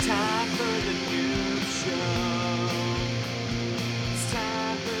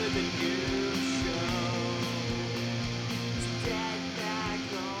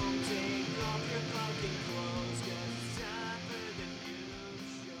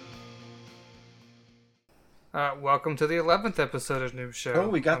Welcome to the 11th episode of Noob Show. Oh,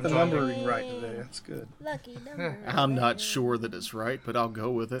 we got the numbering right today. That's good. Lucky number. I'm not sure that it's right, but I'll go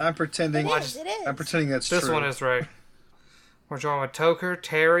with it. I'm pretending. It is. I'm pretending that's true. This one is right. We're joined with Toker,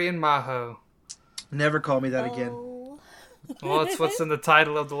 Terry, and Maho. Never call me that again. Oh. Well, it's what's in the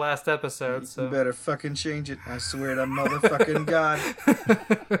title of the last episode, You so... better fucking change it. I swear to motherfucking God.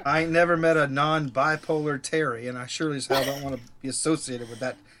 I ain't never met a non-bipolar Terry, and I surely as hell don't want to be associated with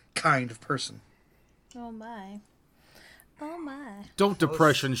that kind of person. Oh my. Oh my. Don't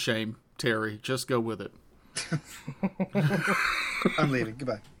depression shame, Terry. Just go with it. I'm leaving.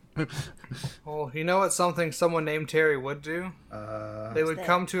 Goodbye. Well, you know what someone named Terry would do? They would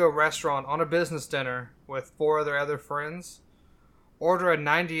come to a restaurant on a business dinner with four other friends, order a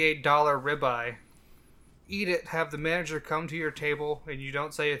 $98 ribeye, eat it, have the manager come to your table, and you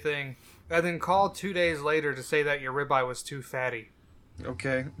don't say a thing, and then call 2 days later to say that your ribeye was too fatty.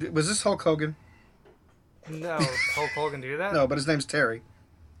 Okay. Was this Hulk Hogan? No, Hulk Hogan do that? No, but his name's Terry.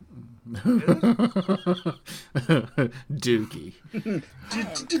 Dookie.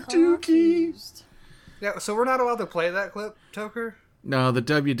 Dookie. Yeah, so we're not allowed to play that clip, Toker? No, the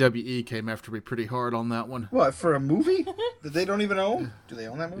WWE came after me pretty hard on that one. What, for a movie that they don't even own? Do they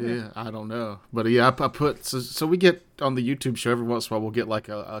own that movie? Yeah, I don't know. But yeah, I put... So we get on the YouTube show every once in a while, we'll get like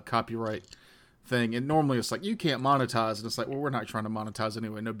a copyright thing. And normally it's like, you can't monetize. And it's like, well, we're not trying to monetize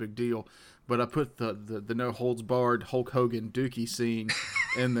anyway, no big deal. But I put the no holds barred Hulk Hogan Dookie scene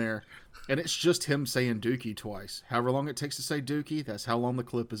in there. And it's just him saying Dookie twice. However long it takes to say Dookie, that's how long the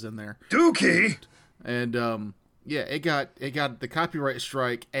clip is in there. Dookie! And yeah, it got the copyright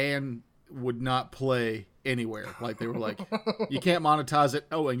strike and would not play anywhere. Like they were like, you can't monetize it.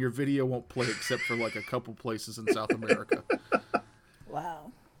 Oh, and your video won't play except for like a couple places in South America.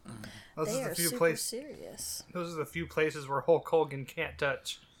 Wow. They are super serious. Those are the few places where Hulk Hogan can't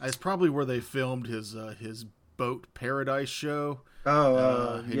touch. It's probably where they filmed his boat paradise show.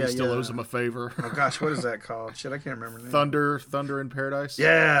 Oh, and yeah, he still yeah. ose him a favor. Oh, gosh, what is that called? Shit, I can't remember the name. Thunder in Paradise.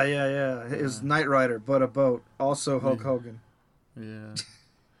 Yeah. It was Knight Rider, but a boat. Also Hulk Hogan. Yeah.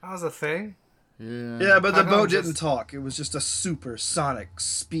 That was a thing? Yeah. Yeah, but the I know, boat just- didn't talk. It was just a supersonic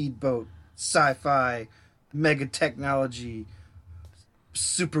speedboat, sci-fi, mega technology,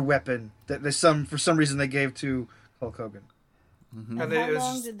 super weapon that for some reason they gave to Hulk Hogan. Mm-hmm. And How it was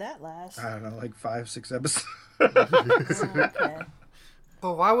long just- did that last? I don't know, like 5-6 episodes. Oh, okay.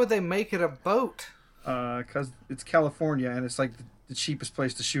 But why would they make it a boat? Because it's California and it's like the cheapest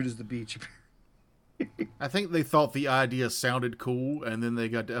place to shoot is the beach. I think they thought the idea sounded cool, and then they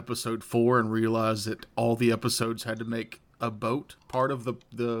got to episode 4 and realized that all the episodes had to make a boat part of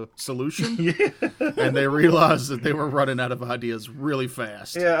the solution. Yeah. And they realized that they were running out of ideas really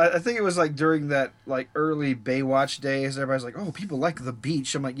fast. Yeah, I think it was like during that like early Baywatch days. Everybody's like, "Oh, people like the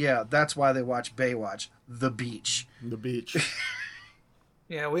beach." I'm like, "Yeah, that's why they watch Baywatch, the beach." The beach.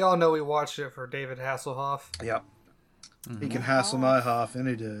 Yeah, we all know we watched it for David Hasselhoff. Yep. He can hassle my Hoff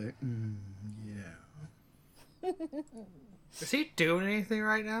any day. Yeah. Is he doing anything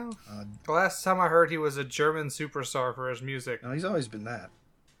right now? The last time I heard he was a German superstar for his music. No, he's always been that.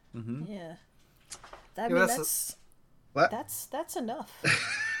 Mm-hmm. Yeah. I Yeah, mean, that's What? that's enough.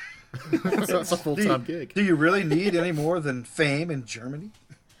 That's a full-time gig. Do you really need any more than fame in Germany?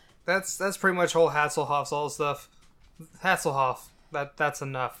 That's pretty much whole Hasselhoff's all stuff. Hasselhoff, that's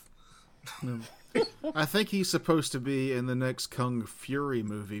enough. I think he's supposed to be in the next Kung Fury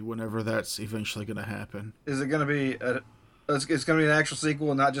movie whenever that's eventually going to happen. Is it going to be it's going to be an actual sequel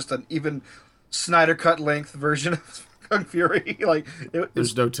and not just an even Snyder cut length version of Kung Fury? Like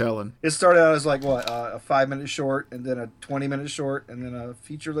There's no telling. it started out as like what a 5-minute short and then a 20-minute short and then a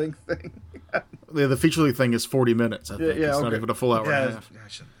feature length thing. Yeah, the feature-length thing is 40 minutes, I think. Yeah, it's okay. not even a full hour and a half.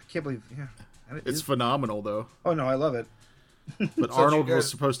 Gosh, I can't believe. Yeah, It's phenomenal, though. Oh no, I love it. But So Arnold you guys- was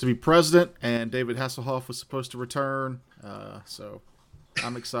supposed to be president, and David Hasselhoff was supposed to return. So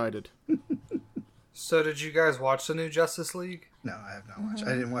I'm excited. So did you guys watch the new Justice League? No, I have not watched. I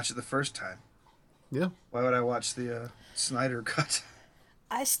didn't watch it the first time. Yeah. Why would I watch the Snyder cut?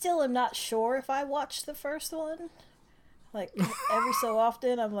 I still am not sure if I watched the first one. Like, every so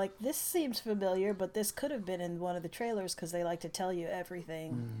often, I'm like, this seems familiar, but this could have been in one of the trailers because they like to tell you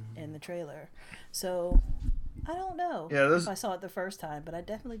everything in the trailer. So, I don't know if I saw it the first time, but I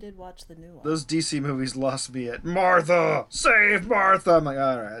definitely did watch the new one. Those DC movies lost me at Martha. Save Martha. I'm like,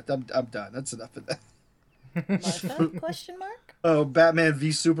 all right, I'm done. That's enough of that. Martha? Question mark? Oh, Batman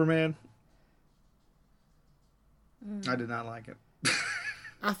v Superman. I did not like it.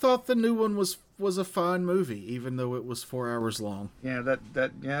 I thought the new one was a fine movie, even though it was 4 hours long. Yeah,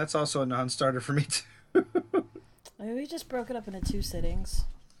 that's also a non-starter for me too. I mean, we just broke it up into 2 sittings.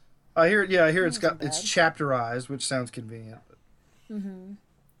 I hear. Yeah, I hear it's Wasn't chapterized, which sounds convenient. Mm-hmm.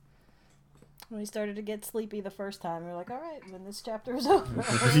 When we started to get sleepy the first time, we were like, all right, when this chapter is over,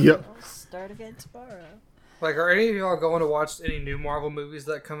 Yep. I'll start again tomorrow. Like, are any of y'all going to watch any new Marvel movies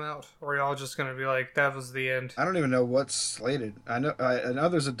that come out? Or are y'all just going to be like, that was the end? I don't even know what's slated. I know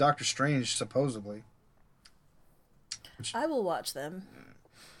there's a Doctor Strange, supposedly. I will watch them.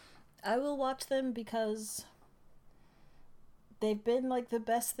 I will watch them because they've been like the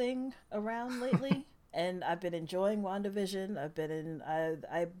best thing around lately. And I've been enjoying WandaVision.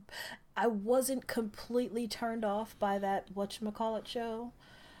 I wasn't completely turned off by that whatchamacallit show.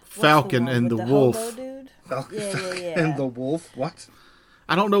 Falcon and the Wolf. Hobo dude? Falcon Yeah. and the Wolf? What?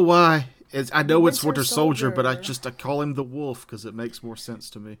 I don't know why. I know it's Winter Winter Soldier, but I Soldier. call him the Wolf because it makes more sense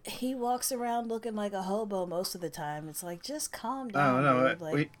to me. He walks around looking like a hobo most of the time. It's like, just calm I down. don't know. Dude.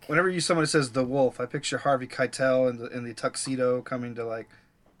 Like, Whenever someone says the Wolf, I picture Harvey Keitel in the tuxedo coming to like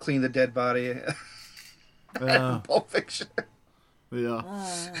clean the dead body. Pulp Fiction. Yeah.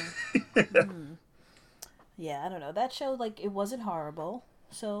 Yeah, I don't know. That show, like, it wasn't horrible.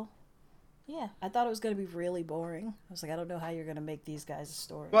 So, yeah, I thought it was going to be really boring. I was like, I don't know how you're going to make these guys'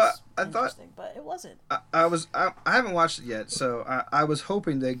 stories interesting, but it wasn't. I haven't watched it yet, so I was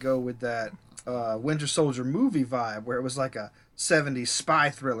hoping they'd go with that Winter Soldier movie vibe, where it was like a 70s spy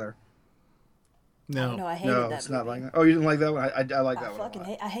thriller. No, I hated that it's movie. not like that. Oh, you didn't like that one? I like that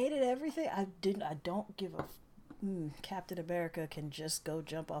one. I hated everything. I don't give a. Captain America can just go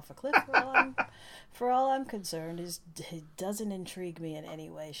jump off a cliff for all I'm concerned. It doesn't intrigue me in any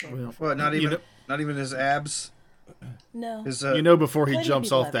way, shape, or form. What? Not even his abs. No. Before he Plenty jumps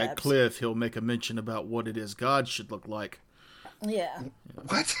people off have that abs. cliff, he'll make a mention about what it is God should look like. Yeah.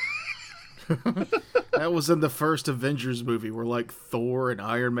 What? That was in the first Avengers movie where like Thor and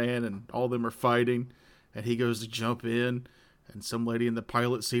Iron Man and all them are fighting, and he goes to jump in, and some lady in the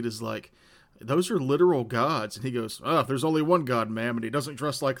pilot seat is like, those are literal gods. And he goes, there's only one God, ma'am, and he doesn't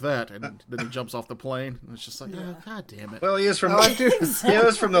dress like that. And then he jumps off the plane. And it's just like, God damn it. Well, he is from the late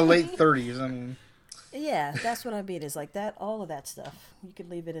 30s. I mean, Yeah, that's what I mean. Is like that. All of that stuff. You could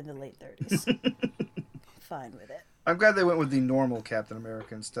leave it in the late 30s. Fine with it. I'm glad they went with the normal Captain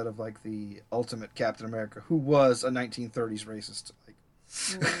America instead of like the ultimate Captain America, who was a 1930s racist.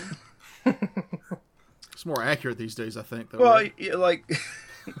 It's more accurate these days, I think. Though, well, right? like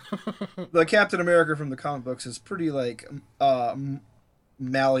the Captain America from the comic books is pretty like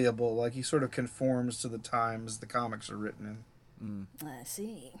malleable. Like he sort of conforms to the times the comics are written in. I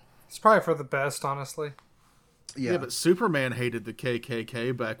see. It's probably for the best, honestly. Yeah, but Superman hated the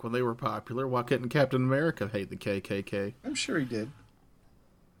KKK back when they were popular. Why couldn't Captain America hate the KKK? I'm sure he did.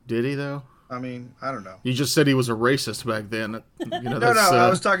 Did he, though? I mean, I don't know. You just said he was a racist back then. No, I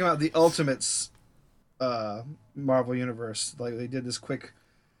was talking about the Ultimates Marvel Universe. Like, they did this quick,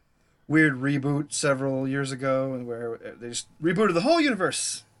 weird reboot several years ago, and where they just rebooted the whole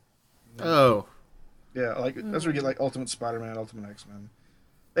universe. Oh. Yeah, like that's where you get like Ultimate Spider-Man, Ultimate X-Men.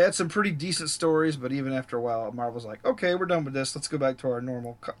 They had some pretty decent stories, but even after a while, Marvel's like, okay, we're done with this. Let's go back to our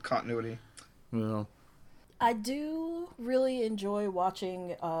normal continuity. Well, I do really enjoy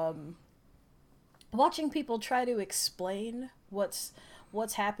watching people try to explain what's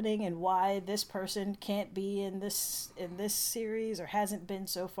happening and why this person can't be in this series or hasn't been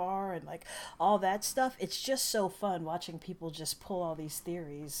so far, and like all that stuff. It's just so fun watching people just pull all these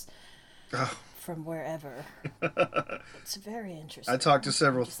theories from wherever. It's very interesting. I talked to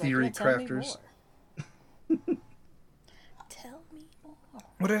several Just theory like, tell me crafters. more. Tell me more.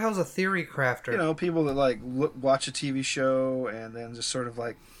 What the hell's a theory crafter? You know, people that like watch a TV show and then just sort of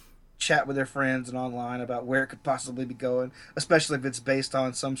like chat with their friends and online about where it could possibly be going, especially if it's based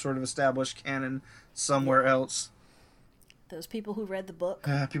on some sort of established canon somewhere else. Those people who read the book.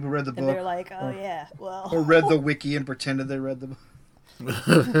 People read the book. And they're like, oh yeah, well. Or read the wiki and pretended they read the book.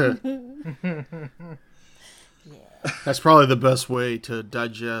 Yeah. that's probably the best way to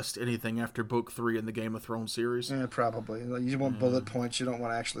digest anything after book 3 in the Game of Thrones series. Yeah, probably. Like, you want bullet points. You don't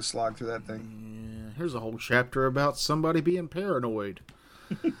want to actually slog through that thing. Yeah, here's a whole chapter about somebody being paranoid.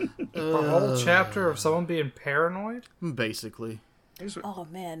 A whole chapter of someone being paranoid? Basically. Oh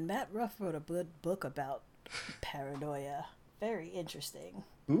man, Matt Ruff wrote a good book about paranoia. Very interesting.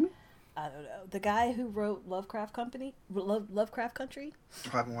 Who? I don't know. The guy who wrote Lovecraft Country? I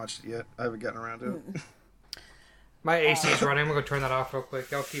haven't watched it yet. I haven't gotten around to it. My AC's running. I'm gonna go turn that off real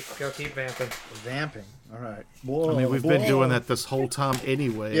quick. Y'all keep vamping. Vamping. All right. I mean, we've been doing that this whole time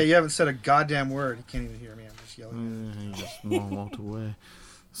anyway. Yeah, you haven't said a goddamn word. He can't even hear me. I'm just yelling. He just walked away.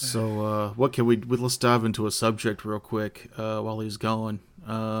 So, what can let's dive into a subject real quick while he's going.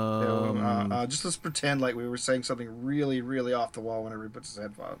 Just let's pretend like we were saying something really, really off the wall whenever he puts his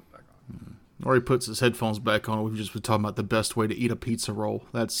headphones back on. Or he puts his headphones back on. We've just been talking about the best way to eat a pizza roll.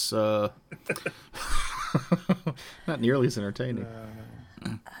 That's not nearly as entertaining.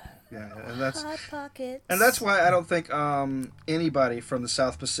 Hot Pockets. And that's why I don't think anybody from the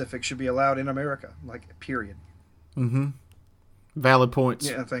South Pacific should be allowed in America. Like, period. Mm-hmm. Valid points.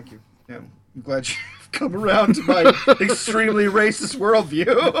 Yeah, thank you. Yeah, I'm glad you've come around to my extremely racist worldview.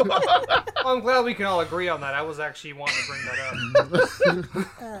 Well, I'm glad we can all agree on that. I was actually wanting to bring that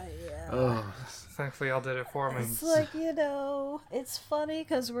up. Yeah. Oh. Thankfully, y'all did it for me. It's like, it's funny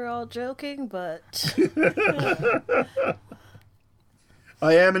because we're all joking, but...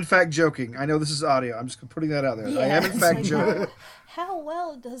 I am, in fact, joking. I know this is audio. I'm just putting that out there. I am, in fact, joking. How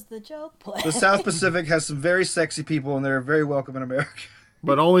well does the joke play? The South Pacific has some very sexy people, and they're very welcome in America.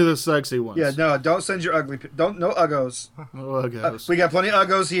 But only the sexy ones. Yeah, no, don't send your ugly... No uggos. No uggos. We got plenty of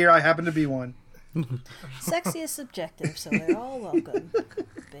uggos here. I happen to be one. Sexy is subjective, so they're all welcome,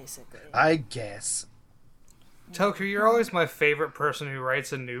 basically. I guess. Toku, you're always my favorite person who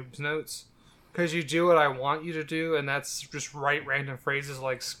writes in noobs notes. Because you do what I want you to do, and that's just write random phrases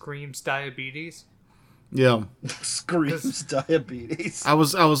like screams diabetes. Yeah. Screams diabetes. I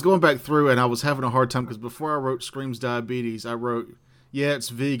was going back through and I was having a hard time because before I wrote screams diabetes, I wrote, yeah, it's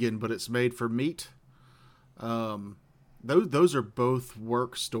vegan, but it's made for meat. Those are both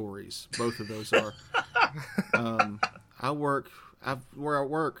work stories. Both of those are. Where I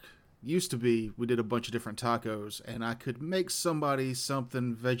work used to be, we did a bunch of different tacos, and I could make somebody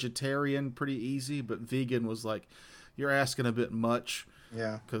something vegetarian pretty easy, but vegan was like, you're asking a bit much.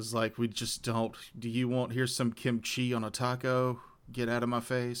 Yeah. Because, like, we just don't... here's some kimchi on a taco? Get out of my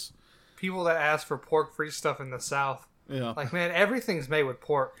face. People that ask for pork-free stuff in the South. Yeah. Like, man, everything's made with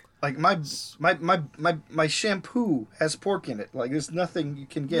pork. Like, my shampoo has pork in it. Like, there's nothing you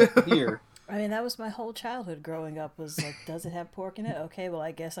can get here. I mean, that was my whole childhood growing up, was like, does it have pork in it? Okay, well,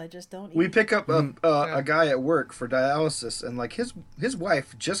 I guess I just don't eat We pick up a guy at work for dialysis, and, like, his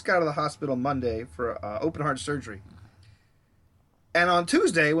wife just got out of the hospital Monday for open-heart surgery. And on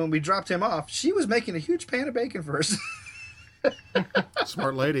Tuesday, when we dropped him off, she was making a huge pan of bacon for us.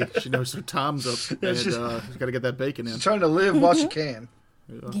 Smart lady. She knows her time's up, and she's got to get that bacon in. She's trying to live while she can.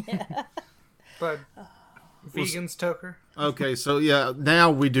 Yeah. But vegans, Toker? Okay, so yeah,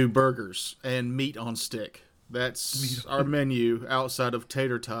 now we do burgers and meat on stick. That's our menu outside of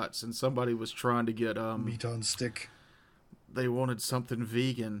tater tots, and somebody was trying to get meat on stick. They wanted something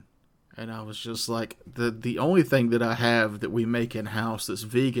vegan. And I was just like, the only thing that I have that we make in-house that's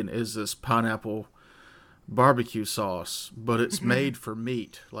vegan is this pineapple barbecue sauce. But it's made for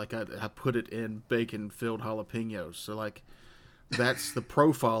meat. Like, I put it in bacon-filled jalapenos. So, like, that's the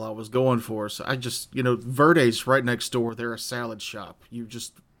profile I was going for. So I just, Verde's right next door. They're a salad shop. You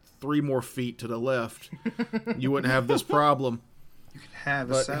just 3 more feet to the left. You wouldn't have this problem. You can have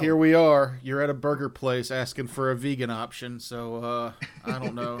a But salad. here we are. You're at a burger place asking for a vegan option. So, I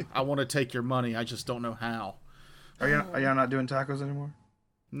don't know. I want to take your money. I just don't know how. Are y'all not doing tacos anymore?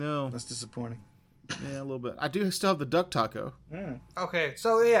 No. That's disappointing. Yeah, a little bit. I do still have the duck taco. Okay,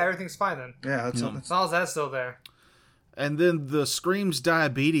 so yeah, everything's fine then. Yeah, As long as that's still there. And then the Screams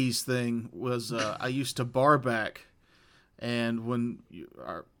diabetes thing was, I used to bar back. And when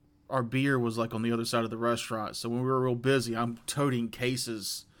our beer was like on the other side of the restaurant. So when we were real busy, I'm toting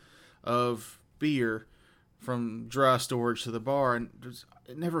cases of beer from dry storage to the bar. And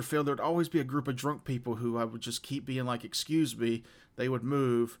it never failed. There would always be a group of drunk people who I would just keep being like, excuse me. They would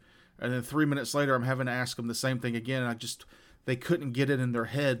move. And then 3 minutes later, I'm having to ask them the same thing again. And they couldn't get it in their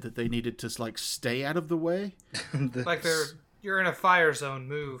head that they needed to like stay out of the way. Like you're in a fire zone,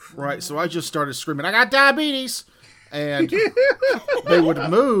 move. Right. So I just started screaming, I got diabetes. And they would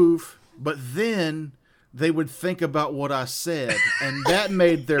move, but then they would think about what I said, and that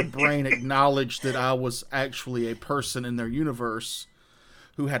made their brain acknowledge that I was actually a person in their universe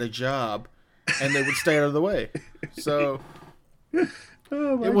who had a job, and they would stay out of the way. So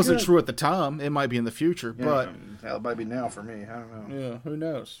it wasn't true at the time. It might be in the future, but hell, it might be now for me. I don't know. Yeah, who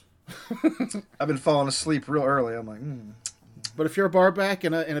knows? I've been falling asleep real early. I'm like, But if you're a bar back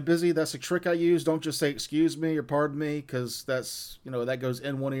and a busy, that's a trick I use. Don't just say excuse me or pardon me, because that's, that goes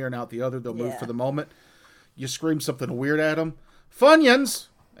in one ear and out the other. They'll move for the moment. You scream something weird at them, Funyuns,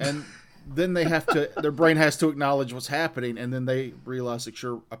 and then their brain has to acknowledge what's happening, and then they realize that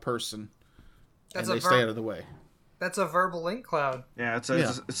you're a person, and they stay out of the way. That's a verbal link cloud. Yeah, it's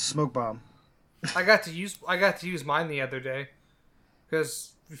a smoke bomb. I got to use mine the other day,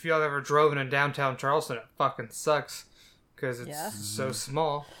 because if y'all ever drove in downtown Charleston, it fucking sucks. because it's so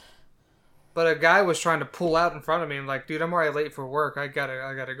small. But a guy was trying to pull out in front of me. I'm like, dude, I'm already late for work. I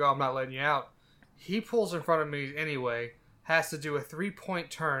gotta go. I'm not letting you out. He pulls in front of me anyway. Has to do a 3-point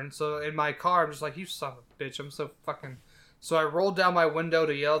turn. So in my car, I'm just like, you son of a bitch. I'm so fucking... So I rolled down my window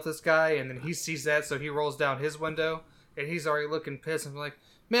to yell at this guy, and then he sees that, so he rolls down his window, and he's already looking pissed. I'm like,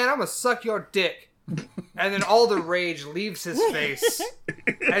 man, I'm gonna suck your dick. And then all the rage leaves his face,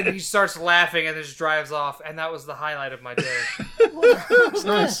 and he starts laughing and just drives off, and that was the highlight of my day. It's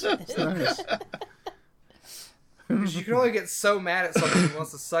nice. It's nice. Because you can only get so mad at someone who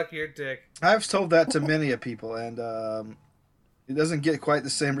wants to suck your dick. I've told that to many of people, and it doesn't get quite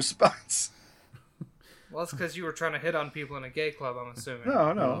the same response. Well, it's because you were trying to hit on people in a gay club, I'm assuming.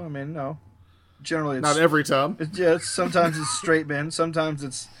 No. I mean, no. Generally, it's... Not every time. Sometimes it's straight men. Sometimes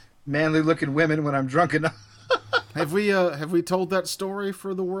it's manly-looking women when I'm drunk enough. Have we told that story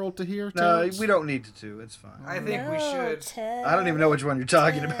for the world to hear? No, Terrence? we don't need to. It's fine. I think we should. I don't even know which one you're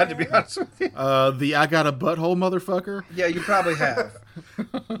talking about, to be honest with you. The I got a butthole motherfucker? Yeah, you probably have.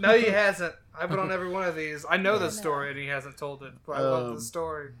 No, he hasn't. I've been on every one of these. I know the story, and he hasn't told it, but I love the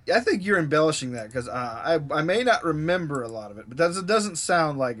story. I think you're embellishing that, because I may not remember a lot of it, but it doesn't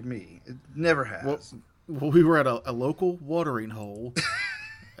sound like me. It never has. Well, we were at a local watering hole,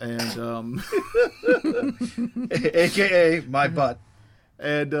 and AKA my butt.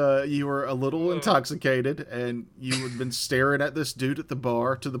 And you were a little intoxicated, and you had been staring at this dude at the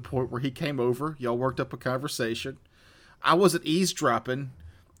bar to the point where he came over. Y'all worked up a conversation. I wasn't eavesdropping,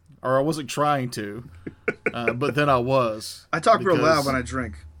 or I wasn't trying to, but then I was. I talk real loud when I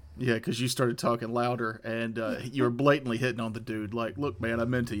drink. Yeah, because you started talking louder, and you were blatantly hitting on the dude. Like, look, man,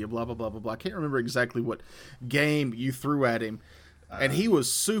 I'm into you, blah, blah, blah, blah, blah. I can't remember exactly what game you threw at him. And he was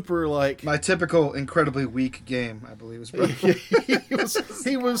super, like... My typical incredibly weak game, I believe.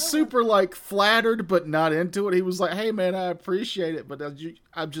 He was super, like, flattered, but not into it. He was like, hey, man, I appreciate it, but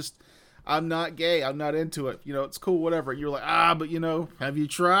I'm not gay. I'm not into it. You know, it's cool, whatever. And you were like, but, you know, have you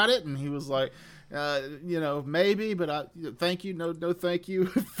tried it? And he was like, you know, maybe, but thank you. No, thank you.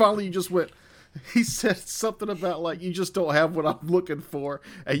 Finally, you just went... He said something about, like, you just don't have what I'm looking for.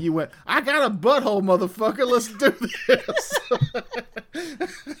 And you went, I got a butthole, motherfucker. Let's do this.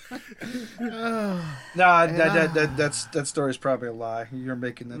 That story's probably a lie. You're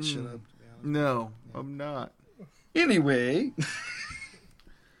making that shit up. No, I'm not. Anyway.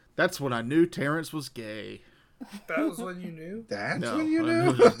 That's when I knew Terrence was gay. That was when you knew? When you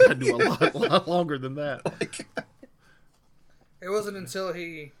knew? I knew a lot longer than that. It wasn't until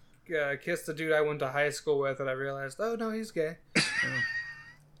he... kissed the dude I went to high school with, and I realized, oh no, he's gay.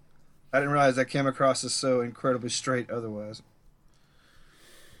 I didn't realize I came across as so incredibly straight otherwise.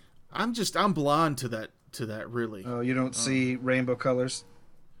 I'm blind to that really. Oh, you don't see rainbow colors?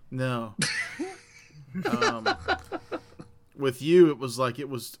 No. With you, it was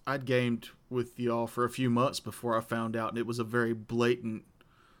I'd gamed with y'all for a few months before I found out, and it was a very blatant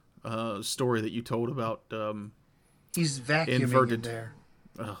story that you told about he's vacuuming in there.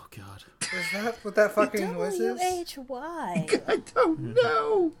 Oh, God. Is that what that fucking noise is? W-H-Y. I don't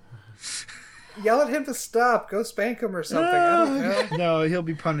know. Yell at him to stop. Go spank him or something. I don't know. No, he'll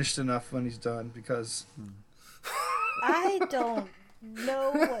be punished enough when he's done, because... I don't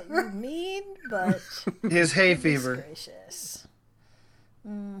know what you mean, but... His hay fever. Gracious.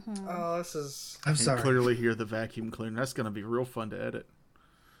 Mm-hmm. Oh, this is... I'm sorry. You can clearly hear the vacuum cleaner. That's going to be real fun to edit.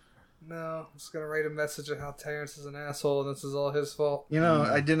 No, I'm just going to write a message of how Terrence is an asshole and this is all his fault. You know,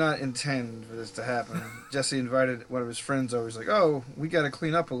 I did not intend for this to happen. Jesse invited one of his friends over. He's like, oh, we got to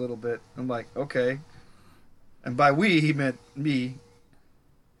clean up a little bit. I'm like, okay. And by we, he meant me.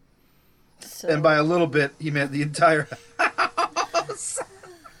 So... And by a little bit, he meant the entire house.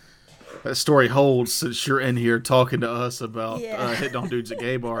 That story holds since you're in here talking to us about hitting on dudes at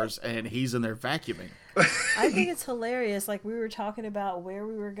gay bars, and he's in there vacuuming. I think it's hilarious. Like, we were talking about where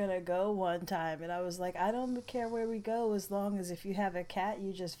we were gonna go one time, and I was like, I don't care where we go as long as if you have a cat,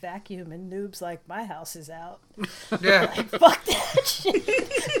 you just vacuum. And Noob's like, my house is out. Yeah. Like, fuck that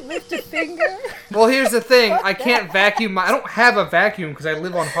shit. Lift a finger. Well, here's the thing. I can't vacuum. I don't have a vacuum because I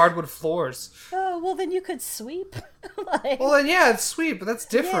live on hardwood floors. Oh, well, then you could sweep. Like, well, then yeah, it's sweep, but that's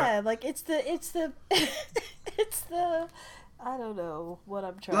different. Yeah, like it's the it's the. I don't know what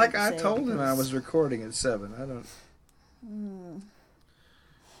I'm trying to say. Like I told him I was recording at 7. I don't...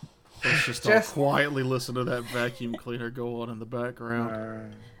 Let's just all quietly listen to that vacuum cleaner go on in the background.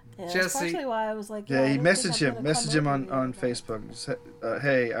 Right. Yeah, that's partially why I was like... Yeah, he messaged him on Facebook. Said,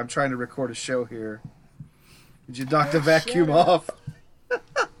 hey, I'm trying to record a show here. Did you knock the vacuum off?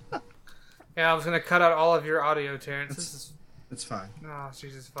 Yeah, I was going to cut out all of your audio, Terrence. It's fine. Oh,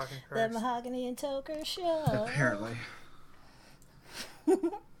 Jesus fucking Christ. The Mahogany and Toker Show. Apparently.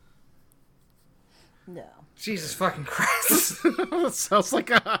 No. Jesus fucking Christ. That sounds like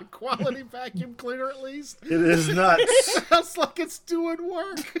a high-quality vacuum cleaner, at least. It is nuts. Sounds like it's doing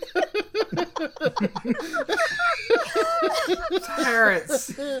work.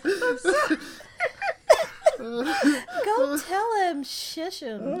 Terrence. Go tell him,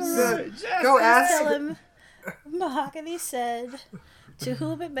 Shishams. Go ask. Tell him, Mahogany said, to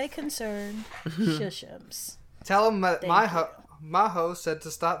whom it may concern, Shishams. Tell him that my host said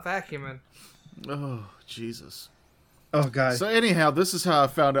to stop vacuuming. Oh, Jesus. Oh, God. So anyhow, this is how I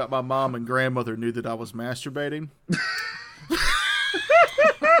found out my mom and grandmother knew that I was masturbating.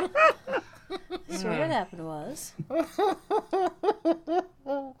 So what happened was...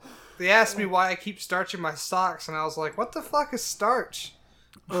 They asked me why I keep starching my socks, and I was like, what the fuck is starch?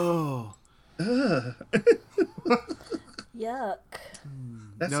 Oh. Yuck.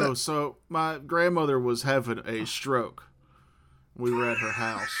 So my grandmother was having a stroke. We were at her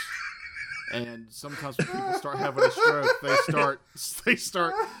house. And sometimes when people start having a stroke, they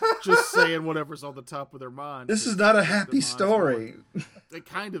start just saying whatever's on the top of their mind. This is not a happy story. It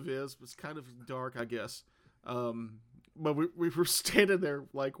kind of is. It's kind of dark, I guess. But we were standing there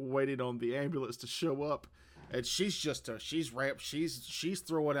like waiting on the ambulance to show up, and she's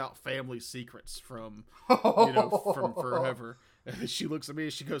throwing out family secrets from from forever. And she looks at me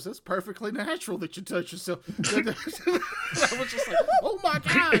and she goes, "That's perfectly natural that you touch yourself." I was just like, "Oh my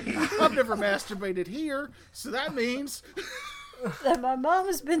God, I've never masturbated here, so that means that my mom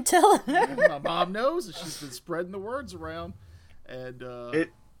has been telling her." My mom knows, and she's been spreading the words around. And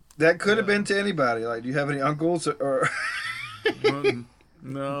that could have been to anybody. Like, do you have any uncles or?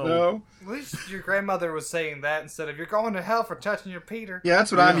 No. At least your grandmother was saying that instead of "you're going to hell for touching your Peter." Yeah,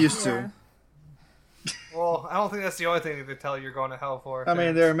 that's what I'm used to. Well, I don't think that's the only thing they tell you you're going to hell for. I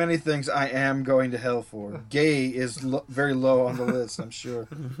mean, there are many things I am going to hell for. Gay is very low on the list, I'm sure.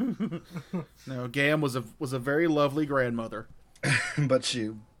 No, Gam was a very lovely grandmother, but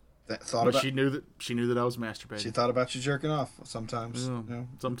she she knew that I was masturbating. She thought about you jerking off sometimes. Yeah, you know?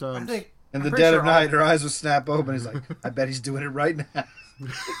 Sometimes. In the dead of night, her eyes would snap open. He's like, "I bet he's doing it right now."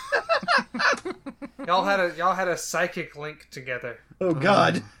 Y'all had a psychic link together. Oh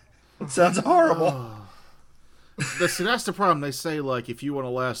God, it sounds horrible. See, that's the problem. They say, like, if you want to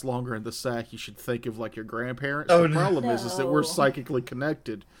last longer in the sack, you should think of, like, your grandparents. Oh, the problem is that we're psychically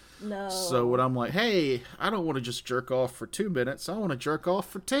connected. No. So when I'm like, hey, I don't want to just jerk off for 2 minutes. I want to jerk off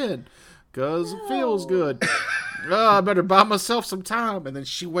for 10 because it feels good. I better buy myself some time. And then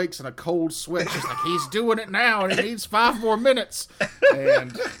she wakes in a cold sweat. She's like, he's doing it now, and he needs 5 more minutes.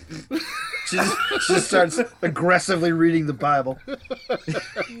 And she just starts aggressively reading the Bible.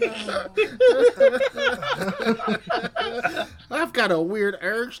 I've got a weird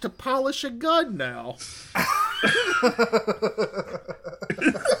urge to polish a gun now.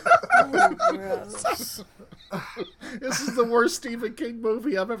 Oh, gross. This is the worst Stephen King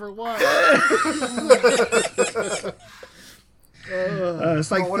movie I've ever watched.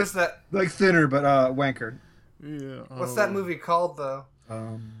 It's like what is that? Like Thinner, but wanker. Yeah. What's that movie called, though?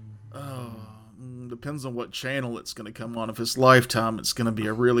 Depends on what channel it's going to come on. If it's Lifetime, it's going to be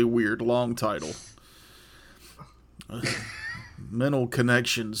a really weird long title. Mental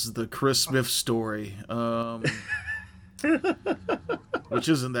Connections, the Chris Smith story. Which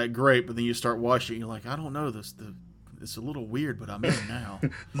isn't that great, but then you start watching it, you're like, I don't know this. It's a little weird, but I'm in now.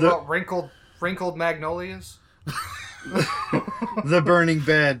 What, wrinkled Magnolias? The Burning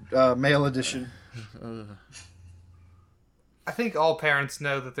Bed, male edition. I think all parents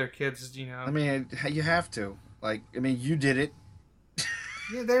know that their kids, I mean, you have to. Like, I mean, you did it.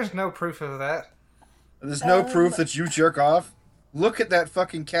 Yeah, there's no proof of that. There's no proof that you jerk off. Look at that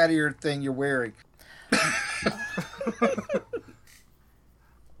fucking cat ear thing you're wearing.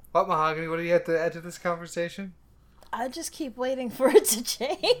 What, Mahogany? What do you have to add to this conversation? I just keep waiting for it to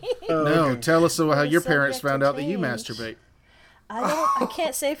change. No, tell us how your parents subject found to out that you change. masturbate. I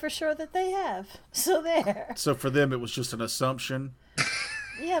can't say for sure that they have. So there. So for them, it was just an assumption.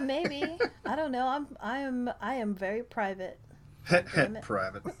 Yeah, maybe. I don't know. I am very private.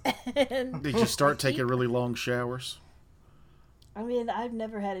 Private. And Did you start taking really long showers? I mean, I've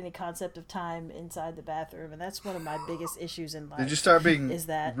never had any concept of time inside the bathroom, and that's one of my biggest issues in life. Did you start being is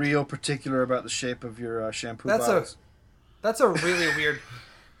that real particular about the shape of your shampoo bottles? That's a really weird...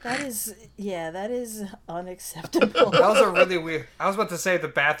 That is unacceptable. That was a really weird... I was about to say the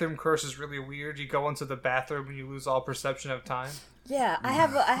bathroom curse is really weird. You go into the bathroom and you lose all perception of time. Yeah, I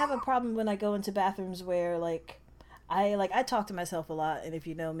have a problem when I go into bathrooms where, like, I talk to myself a lot, and if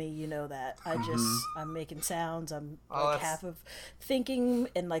you know me, you know that. I'm making sounds, I'm half of thinking,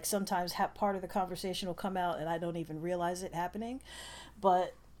 and like sometimes part of the conversation will come out and I don't even realize it happening.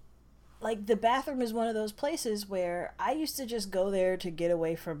 But like the bathroom is one of those places where I used to just go there to get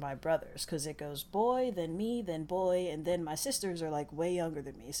away from my brothers, because it goes boy, then me, then boy, and then my sisters are like way younger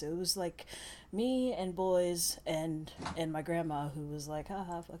than me, so it was like me and boys and my grandma, who was like,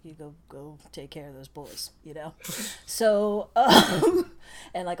 haha, fuck you, go take care of those boys, you know. So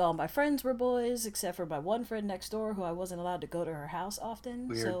and like all my friends were boys except for my one friend next door, who I wasn't allowed to go to her house often.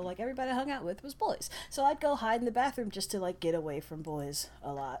 Weird. So like everybody I hung out with was boys, so I'd go hide in the bathroom just to like get away from boys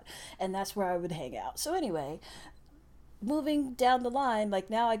a lot, and that's where I would hang out. So anyway, moving down the line, like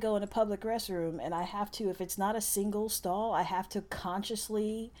now I go in a public restroom and I have to, if it's not a single stall, I have to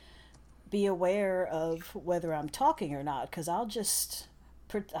consciously be aware of whether I'm talking or not, because I'll just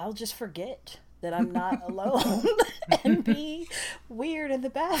forget that I'm not alone and be weird in the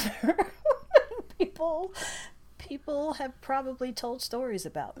bathroom. People have probably told stories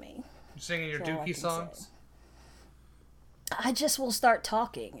about me. You're singing your Dookie songs? I just will start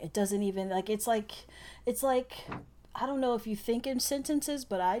talking. It doesn't even, like, it's like I don't know if you think in sentences,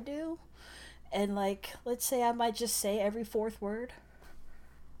 but I do. And like, let's say I might just say every fourth word.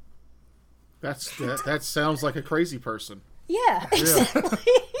 That sounds like a crazy person. Yeah, exactly.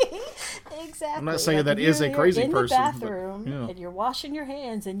 Exactly. I'm not saying like that is a crazy person. You're in the bathroom, but, and you're washing your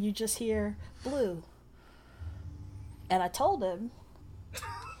hands, and you just hear blue. And I told him.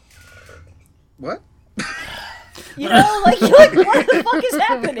 What? You know, like, you're like, what the fuck is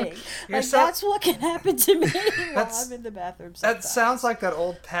happening? Like, that's what can happen to me while I'm in the bathroom sometimes. That sounds like that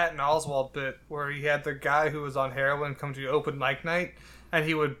old Patton Oswalt bit where he had the guy who was on heroin come to open mic night, and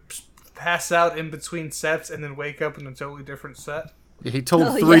he would pass out in between sets and then wake up in a totally different set. Yeah, he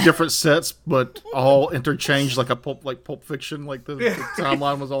told three different sets, but all interchanged like Pulp Fiction, like the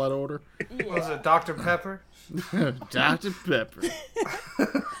timeline was all out of order. Yeah. What was it, Dr. Pepper? Dr. Pepper.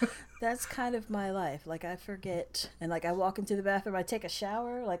 That's kind of my life. Like, I forget, and like I walk into the bathroom, I take a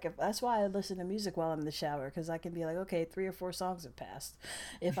shower. Like, that's why I listen to music while I'm in the shower, because I can be like, okay, 3 or 4 songs have passed.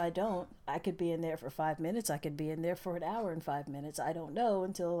 If I don't, I could be in there for 5 minutes. I could be in there for an hour and 5 minutes. I don't know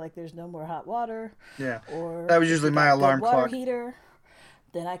until like there's no more hot water. Yeah. Or that was usually my alarm water clock. Heater.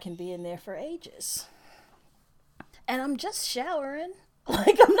 Then I can be in there for ages. And I'm just showering.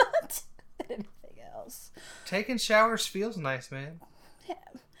 Like, I'm not doing anything else. Taking showers feels nice, man. Yeah.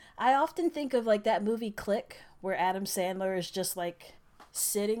 I often think of like that movie Click, where Adam Sandler is just like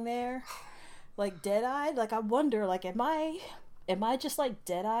sitting there, like dead-eyed. Like, I wonder, like, am I just like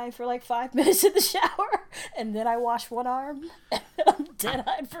dead-eyed for like 5 minutes in the shower, and then I wash one arm, and then I'm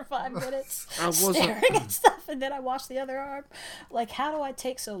dead-eyed for 5 minutes, staring at stuff, and then I wash the other arm? Like, how do I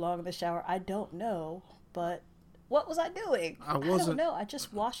take so long in the shower? I don't know, but what was I doing? I don't know. I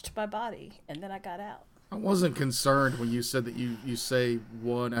just washed my body, and then I got out. I wasn't concerned when you said that you say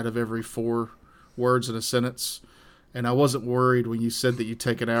 1 out of every 4 words in a sentence. And I wasn't worried when you said that you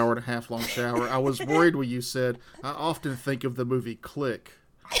take an hour and a half long shower. I was worried when you said, I often think of the movie Click.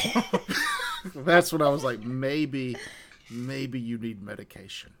 That's when I was like, maybe you need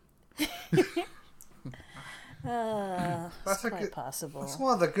medication. That's quite possible. That's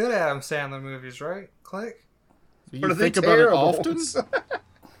one of the good Adam Sandler movies, right? Click? Do you think about it often?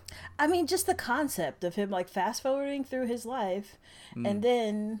 I mean, just the concept of him, like, fast-forwarding through his life, and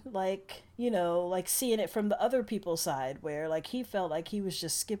then, like, you know, like, seeing it from the other people's side, where, like, he felt like he was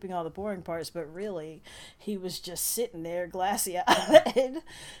just skipping all the boring parts, but really, he was just sitting there glassy-eyed,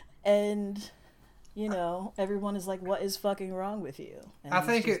 and, you know, everyone is like, what is fucking wrong with you? And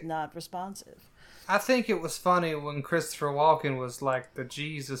he's just not responsive. I think it was funny when Christopher Walken was, like, the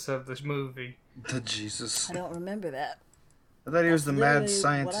Jesus of this movie. The Jesus. I don't remember that. I thought he was the mad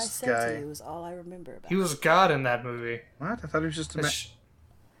scientist what I said guy. To you was all I remember about. He was God in that movie. What? I thought he was just a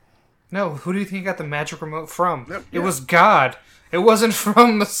No, who do you think he got the magic remote from? Yep, it was God. It wasn't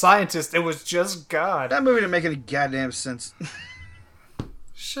from the scientist. It was just God. That movie didn't make any goddamn sense.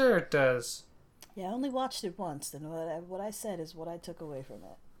 Sure it does. Yeah, I only watched it once, and what I said is what I took away from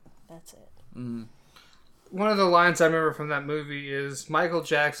it. That's it. Mm. One of the lines I remember from that movie is, Michael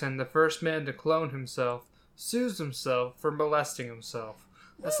Jackson, the first man to clone himself, sues himself for molesting himself.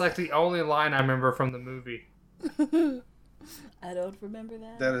 That's like the only line I remember from the movie. I don't remember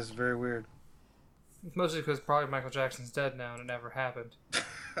that. That is very weird. Mostly because probably Michael Jackson's dead now and it never happened.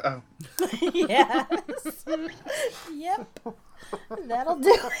 Oh. Yes. Yep. That'll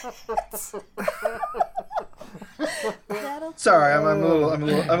do it. Sorry, I'm a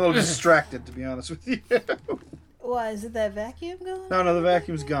little distracted, to be honest with you. Why, is it that vacuum going? No, the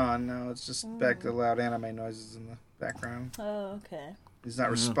vacuum's gone. No, it's just back to loud anime noises in the background. Oh, okay. He's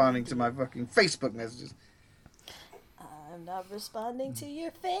not responding to my fucking Facebook messages. I'm not responding to your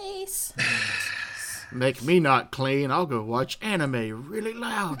face. Make me not clean. I'll go watch anime really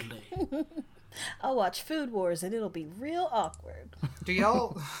loudly. I'll watch Food Wars and it'll be real awkward. Do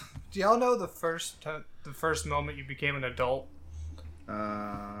y'all know the first moment you became an adult?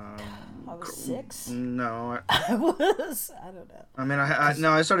 I was 6. No, I don't know. I mean,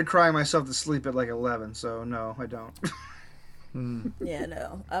 I started crying myself to sleep at like 11, so no, I don't. Yeah,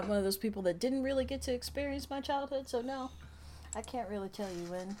 no. I'm one of those people that didn't really get to experience my childhood, so no. I can't really tell you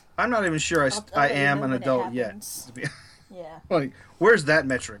when. I'm not even sure I am an adult yet. Yeah. Like, where's that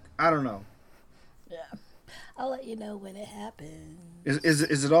metric? I don't know. Yeah. I'll let you know when it happens.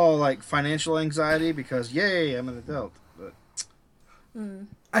 Is it all like financial anxiety? Because yay, I'm an adult. But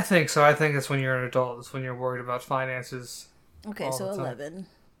I think so. I think it's when you're an adult. It's when you're worried about finances. Okay, so 11.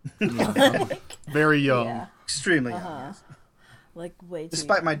 Very young. Yeah. Extremely young. Yes. Like way too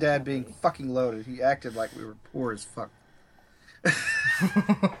Despite young. my dad being fucking loaded, he acted like we were poor as fuck.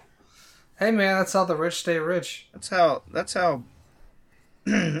 Hey man, that's how the rich stay rich. That's how let's not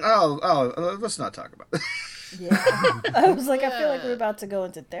talk about it. Yeah. I was like, I feel like we're about to go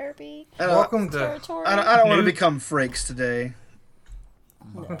into therapy. Welcome to territory. I don't want to become frakes today.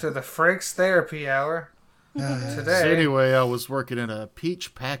 Welcome to the Frakes Therapy Hour. Today. So anyway, I was working in a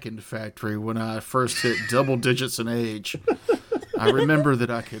peach packing factory when I first hit double digits in age. I remember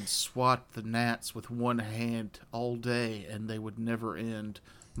that I could swat the gnats with one hand all day and they would never end,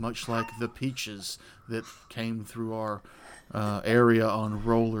 much like the peaches that came through our area on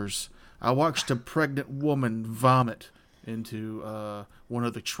rollers. I watched a pregnant woman vomit into one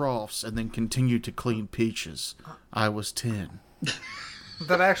of the troughs and then continue to clean peaches. I was 10. Did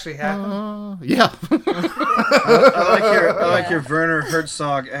that actually happen? Yeah. I like your Werner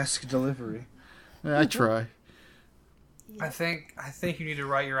Herzog-esque delivery. I try. I think you need to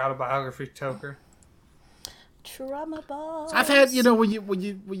write your autobiography, Toker. Trauma balls. I've had, when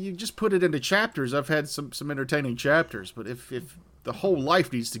you just put it into chapters, I've had some entertaining chapters, but if the whole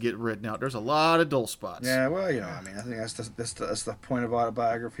life needs to get written out, there's a lot of dull spots. Yeah, well, I mean, I think that's the point of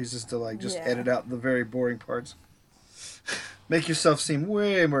autobiographies, is to edit out the very boring parts. Make yourself seem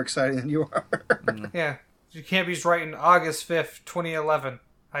way more exciting than you are. Yeah, you can't be just writing August 5th, 2011.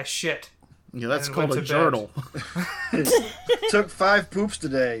 I shit. Yeah, that's called a journal. Took 5 poops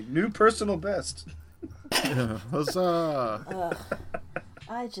today. New personal best. Yeah, huzzah.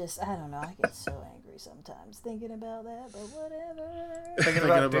 I don't know. I get so angry sometimes thinking about that, but whatever. Thinking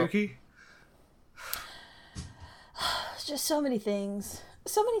about Dookie? Just so many things.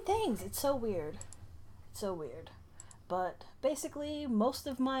 So many things. It's so weird. But basically, most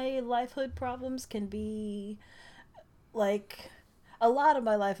of my lifehood problems can be, a lot of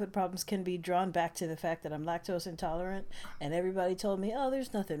my lifehood problems can be drawn back to the fact that I'm lactose intolerant, and everybody told me, oh,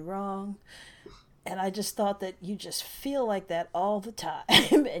 there's nothing wrong. And I just thought that you just feel like that all the time,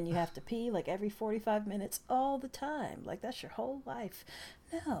 and you have to pee every 45 minutes all the time. That's your whole life.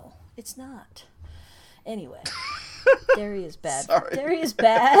 No, it's not. Anyway. Dairy is bad. Sorry. Dairy is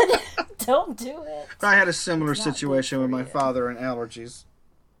bad. Don't do it. I had a similar situation with my father and allergies.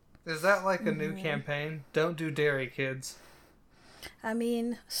 Is that like a new campaign? Don't do dairy, kids. I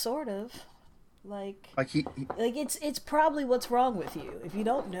mean, sort of. It's It's probably what's wrong with you. If you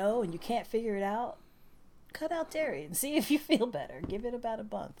don't know and you can't figure it out, cut out dairy and see if you feel better. Give it about a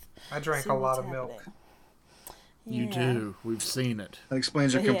month. I drank a lot of milk. You do. We've seen it. That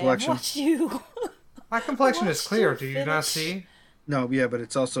explains your complexion. Watch you. My complexion is clear. Do you not see? No, yeah, but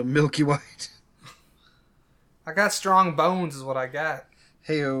it's also milky white. I got strong bones is what I got.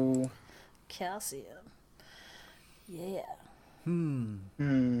 Heyo. Calcium. Yeah.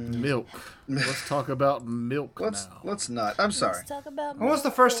 Milk. Let's talk about milk now. Let's not. I'm sorry. Let's talk about When was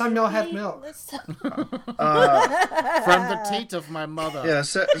the first time y'all had milk? Let's talk From the teat of my mother. Yeah,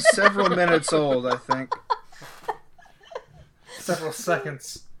 several minutes old, I think. Several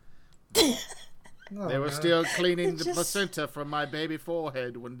seconds. They were still cleaning the placenta from my baby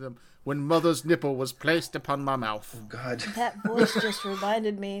forehead when mother's nipple was placed upon my mouth. Oh, God. That voice just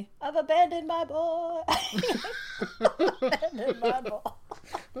reminded me, I've abandoned my boy. Abandoned my boy.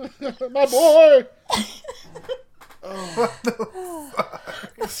 My boy! What the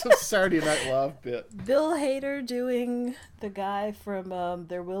fuck? It's a Saturday Night Live bit. Bill Hader doing the guy from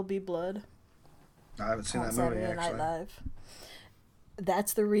There Will Be Blood. I haven't seen that movie, Saturday Night actually. Live.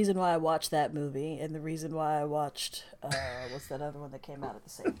 That's the reason why I watched that movie, and the reason why I watched what's that other one that came out at the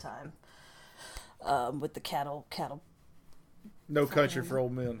same time with the cattle. No Country for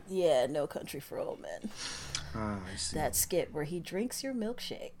Old Men. Yeah, No Country for Old Men. Oh, I see. That skit where he drinks your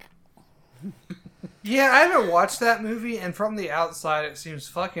milkshake. Yeah, I haven't watched that movie, and from the outside, it seems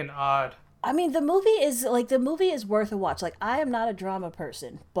fucking odd. I mean, the movie is worth a watch. Like, I am not a drama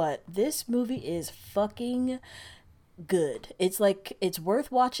person, but this movie is fucking good. It's like, it's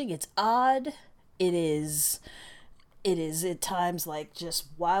worth watching. It's odd. It is at times like just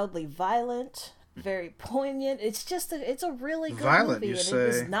wildly violent, very poignant. It's just it's a really good violent, movie, you and say? it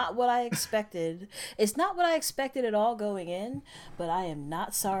was not what I expected. It's not what I expected at all going in, but I am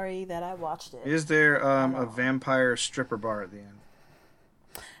not sorry that I watched it. Is there a vampire stripper bar at the end?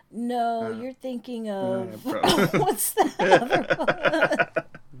 No, you're thinking of probably. what's that other one?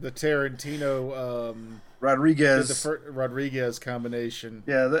 The Tarantino Rodriguez. Rodriguez combination.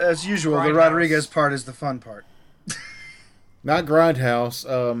 Yeah, as usual, the Grindhouse. Rodriguez part is the fun part. Not Grindhouse.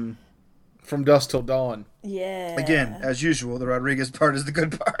 From Dusk Till Dawn. Yeah. Again, as usual, the Rodriguez part is the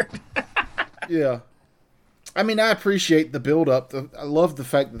good part. Yeah. I mean, I appreciate the build-up. I love the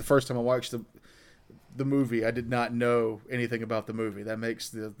fact that the first time I watched the movie, I did not know anything about the movie. That makes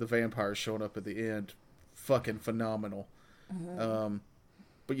the vampires showing up at the end fucking phenomenal. Mm-hmm.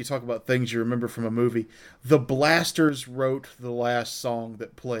 But you talk about things you remember from a movie. The Blasters wrote the last song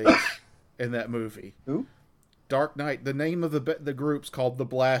that plays in that movie. Who? Dark Knight. The name of the group's called The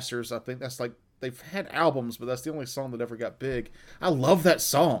Blasters. I think that's like, they've had albums, but that's the only song that ever got big. I love that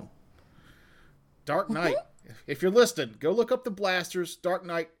song. Dark Knight. If you're listening, go look up The Blasters. Dark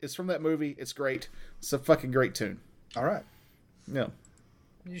Knight is from that movie. It's great. It's a fucking great tune. All right. Yeah.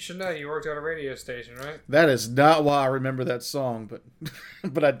 You should know you worked at a radio station, right? That is not why I remember that song, but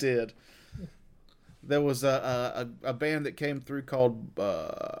but I did. There was a band that came through called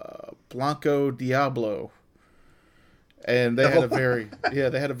Blanco Diablo, and they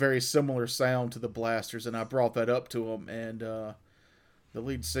had a very similar sound to the Blasters, and I brought that up to them, and the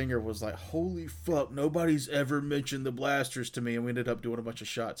lead singer was like, "Holy fuck, nobody's ever mentioned the Blasters to me," and we ended up doing a bunch of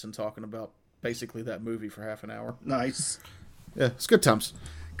shots and talking about basically that movie for half an hour. Nice. Yeah, it's good times.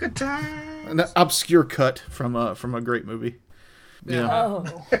 Good times. An obscure cut from a great movie. Yeah.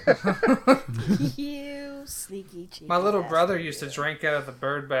 Oh. You sneaky cheeky My little bastard. brother used to drink out of the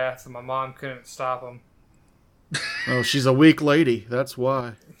bird bath, and my mom couldn't stop him. Oh, she's a weak lady. That's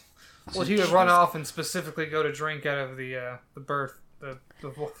why. Well, he would run off and specifically go to drink out of the birth bath.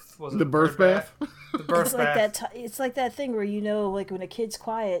 The birth bath? The birth It's like bath. that. It's like that thing where, you know, like when a kid's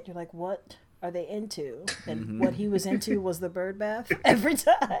quiet, you're like, "What are they into?" And what he was into was the bird bath every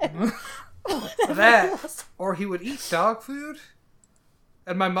time. That, or he would eat dog food.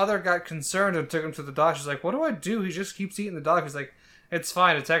 And my mother got concerned and took him to the doctor. She's like, "What do I do? He just keeps eating the dog." He's like, "It's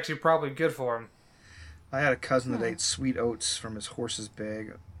fine. It's actually probably good for him." I had a cousin that ate sweet oats from his horse's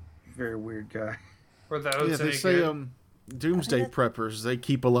bag. Very weird guy. Or the Yeah, oats they any say good. doomsday preppers, they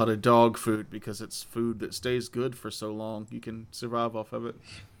keep a lot of dog food because it's food that stays good for so long. You can survive off of it.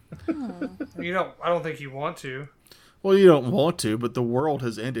 I don't think you want to. Well, you don't want to, but the world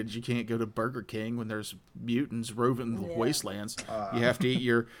has ended. You can't go to Burger King when there's mutants roving the wastelands. You have to eat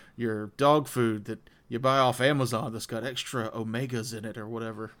your dog food that you buy off Amazon that's got extra omegas in it or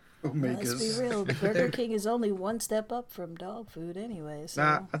whatever. Let's be real. Burger King is only one step up from dog food anyway. So.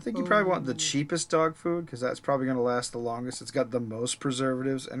 Nah, I think you probably want the cheapest dog food because that's probably going to last the longest. It's got the most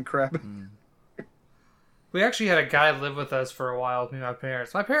preservatives and crap. We actually had a guy live with us for a while, me and my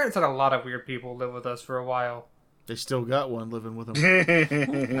parents. My parents had a lot of weird people live with us for a while. They still got one living with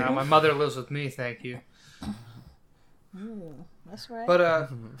them. Now, my mother lives with me, thank you. That's right. But,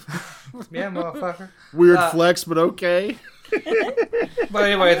 yeah, motherfucker. Weird flex, but okay. But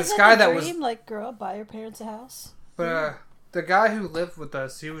anyway, this guy that was... like, grow up, buy your parents a house. But, the guy who lived with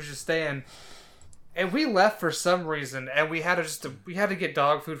us, he was just staying... And we left for some reason, and we had to get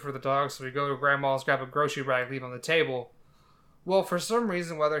dog food for the dogs, so we go to grandma's, grab a grocery bag, leave on the table. Well, for some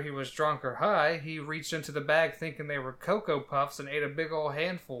reason, whether he was drunk or high, he reached into the bag thinking they were Cocoa Puffs and ate a big old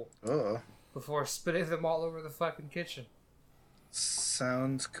handful before spitting them all over the fucking kitchen.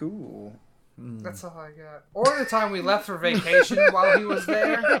 Sounds cool. That's all I got. Or the time we left for vacation while he was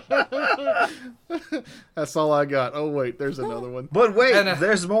there. That's all I got. Oh, wait, there's another one. But wait, And,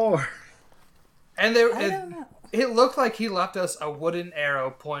 there's more. And I don't know. it looked like he left us a wooden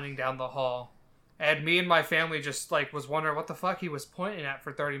arrow pointing down the hall. And me and my family just was wondering what the fuck he was pointing at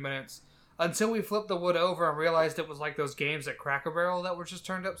for 30 minutes. Until we flipped the wood over and realized it was like those games at Cracker Barrel that were just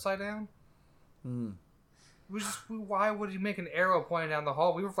turned upside down. Why would he make an arrow pointing down the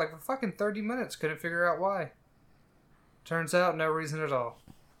hall? We were for fucking 30 minutes, couldn't figure out why. Turns out, no reason at all.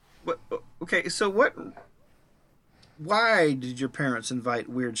 Okay, so what... Why did your parents invite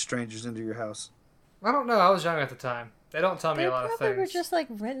weird strangers into your house? I don't know, I was young at the time. They don't tell me They a lot of probably things. were just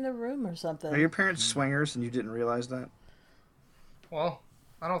renting a room or something. Are your parents swingers and you didn't realize that? Well,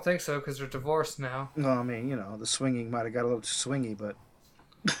 I don't think so, because they're divorced now. No, I mean, the swinging might have got a little too swingy, but...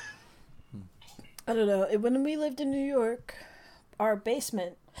 I don't know. When we lived in New York, our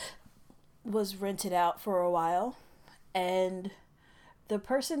basement was rented out for a while, and the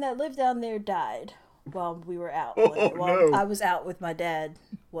person that lived down there died while we were out. No. I was out with my dad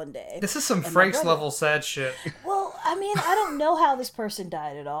one day. This is some Frank's level sad shit. Well, I mean, I don't know how this person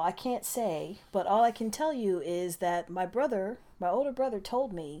died at all. I can't say, but all I can tell you is that my older brother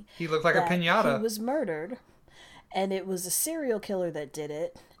told me he looked like a piñata. He was murdered, and it was a serial killer that did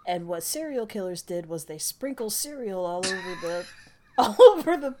it. And what serial killers did was they sprinkle cereal all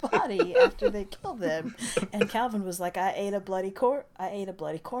over the body after they killed them. And Calvin was like, I ate a bloody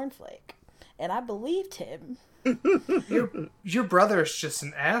cornflake. And I believed him. Your brother's just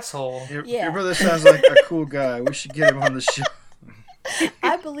an asshole. Your brother sounds like a cool guy. We should get him on the show.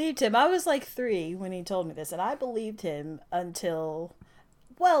 I believed him. I was like 3 when he told me this, and I believed him until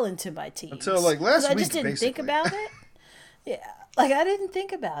well into my teens. Until like last week, I just didn't think about it. Yeah, like I didn't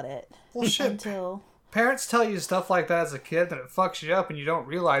think about it. Well, shit. Until parents tell you stuff like that as a kid, and it fucks you up, and you don't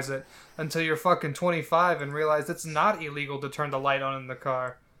realize it until you're fucking 25 and realize it's not illegal to turn the light on in the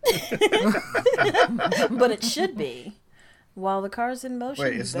car. But it should be. While the car's in motion.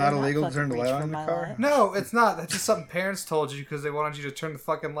 Wait, it's not illegal to turn the light on in the car? Life. No, it's not. That's just something parents told you because they wanted you to turn the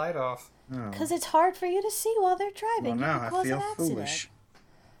fucking light off. Because it's hard for you to see while they're driving. Well, now I feel an foolish.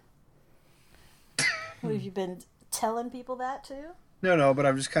 What, have you been telling people that too? No, but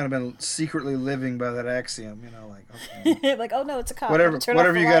I've just kind of been secretly living by that axiom, like, okay. Like, oh no, it's a car.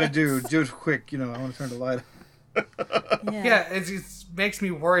 Whatever you got to do it quick, I want to turn the light on. Yeah, it makes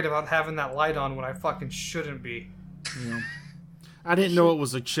me worried about having that light on when I fucking shouldn't be. Yeah. I didn't know it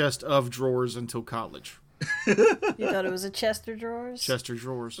was a chest of drawers until college. You thought it was a chest of drawers? Chester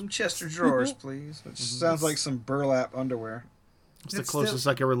drawers. Some Chester drawers, please. Which sounds like some burlap underwear. It's the closest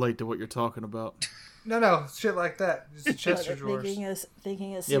I can relate to what you're talking about. No, shit like that. Just Chester drawers.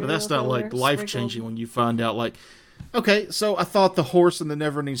 Thinking yeah, but that's not like life-changing when you find out, like, okay, so I thought the horse in the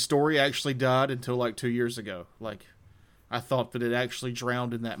Neverending Story actually died until like 2 years ago. Like, I thought that it actually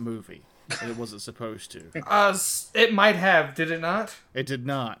drowned in that movie. And it wasn't supposed to. It might have, did it not? It did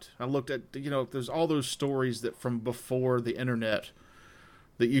not. I looked at, there's all those stories that from before the internet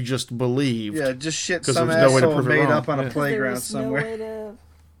that you just believed. Yeah, just shit some asshole made up on a playground somewhere.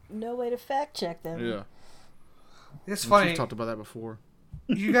 No way to fact check them. Yeah. It's funny. We've talked about that before.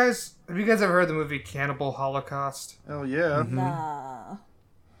 Have you guys ever heard the movie Cannibal Holocaust? Oh, yeah. Mm-hmm. Nah.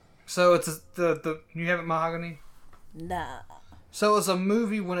 So it's you have it, Mahogany? Nah. So it was a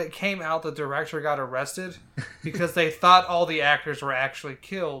movie. When it came out, the director got arrested because they thought all the actors were actually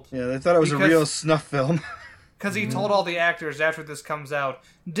killed. Yeah, they thought it was a real snuff film. Because he told all the actors after this comes out,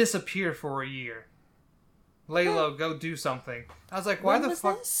 disappear for a year. Lay low, go do something. I was like, why the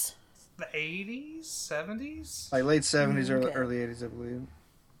fuck? This? The 80s? 70s? Like late 70s or early 80s, I believe.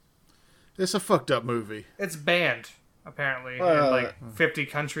 It's a fucked up movie. It's banned, apparently, in like 50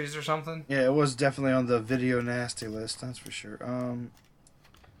 countries or something. Yeah, it was definitely on the video nasty list, that's for sure.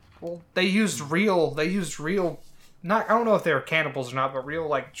 Well, they used real, not, I don't know if they were cannibals or not, but real,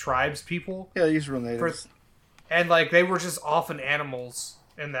 like, tribes people. Yeah, they used real natives. And, like, they were just often animals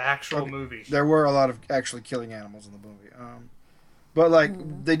in the actual movie. There were a lot of actually killing animals in the movie. But,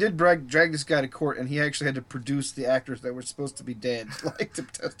 like, they did drag this guy to court, and he actually had to produce the actors that were supposed to be dead, like, to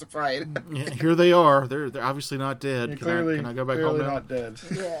testify. Yeah, here they are. They're obviously not dead. Yeah, can I go back home now? Not dead.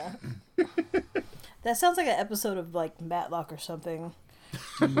 Yeah. That sounds like an episode of, like, Matlock or something.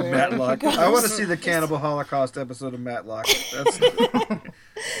 Matlock. I want to see the Cannibal Holocaust episode of Matlock. That's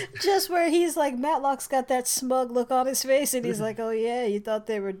just where he's like, Matlock's got that smug look on his face, and he's like, "Oh yeah, you thought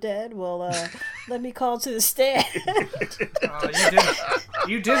they were dead? Well, let me call to the stand."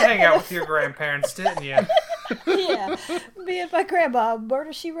 You did hang out with your grandparents, didn't you? Yeah, me and my grandma.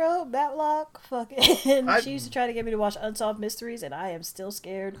 Murder, She Wrote, Matlock, fucking. She used to try to get me to watch Unsolved Mysteries, and I am still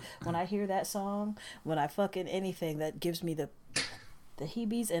scared when I hear that song. When I fucking anything that gives me the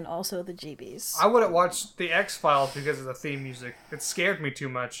heebies and also the jeebies. I wouldn't watch the X-Files because of the theme music. It scared me too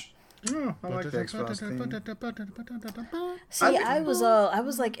much. Oh, I like the X-Files theme. See, I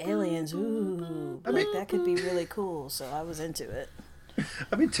was like aliens. Ooh, like that could be really cool. So I was into it.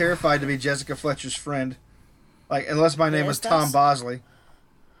 I'd be terrified to be Jessica Fletcher's friend, like unless my name was Tom Bosley.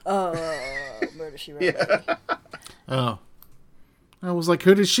 Oh, Murder, She Wrote. Yeah. Oh, I was like,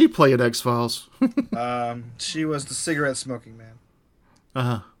 who did she play in X-Files? She was the cigarette smoking man.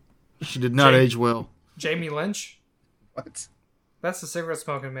 She did not age well. Jamie Lynch? What? That's the cigarette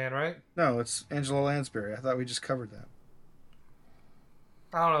smoking man, right? No, it's Angela Lansbury. I thought we just covered that.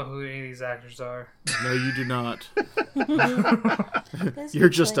 I don't know who any of these actors are. No, you do not. You're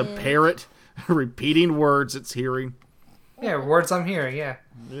just a parrot repeating words it's hearing. Yeah, words I'm hearing, yeah.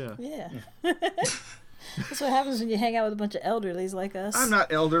 Yeah. That's what happens when you hang out with a bunch of elderlies like us. I'm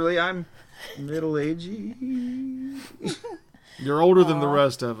not elderly. I'm middle-aged. You're older than the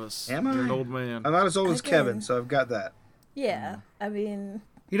rest of us. Am I? You're an old man. I'm not as old as Kevin, so I've got that. Yeah, I mean...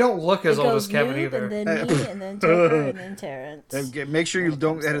 You don't look as old as Kevin either. And then me, and then Tucker, and then Terrence. And make sure you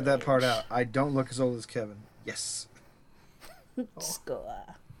don't edit that part out. I don't look as old as Kevin. Yes. Score.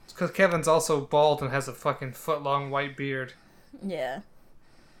 It's because Kevin's also bald and has a fucking foot-long white beard. Yeah.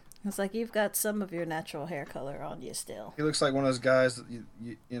 It's like you've got some of your natural hair color on you still. He looks like one of those guys that you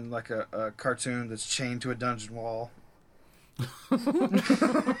in like a cartoon that's chained to a dungeon wall.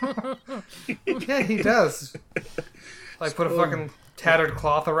 Yeah, he does. Like put a fucking tattered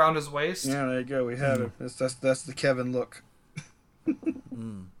cloth around his waist. Yeah, there you go. We have it. That's the Kevin look.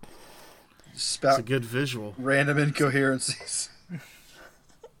 Spout It's a good visual. random incoherencies.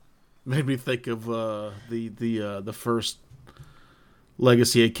 Made me think of the first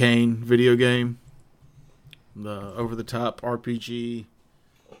Legacy of Kain video game, the over-the-top RPG.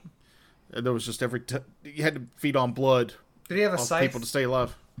 And there was just you had to feed on blood. Did he have a of scythe? people to stay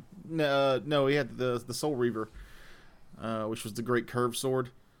alive. No, he had the Soul Reaver, which was the great curved sword.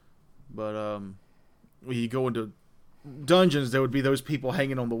 But when you go into dungeons, there would be those people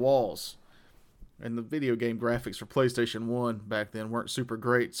hanging on the walls. And the video game graphics for PlayStation 1 back then weren't super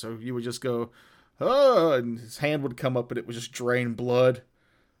great, so you would just go, oh, and his hand would come up and it would just drain blood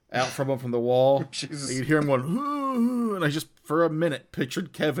out from him from the wall. Jesus. You'd hear him going, ooh, and I just, for a minute,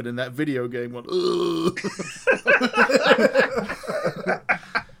 pictured Kevin in that video game going, ooh.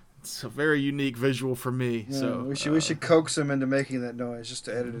 It's a very unique visual for me. Yeah, So we should coax him into making that noise just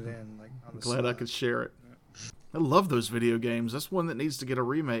to edit it in. Like on the glad I side. could share it. I love those video games. That's one that needs to get a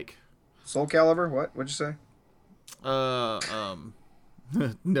remake. Soul Calibur? What? What'd you say?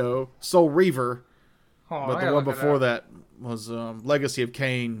 No, Soul Reaver. Oh, But the one before that was Legacy of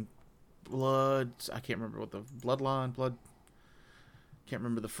Kain. Blood. I can't remember what the Bloodline. Can't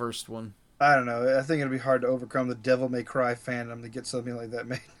remember the first one. I don't know. I think it'd be hard to overcome the Devil May Cry fandom to get something like that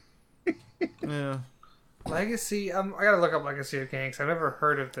made. Yeah, Legacy. I gotta look up Legacy of Kain because I've never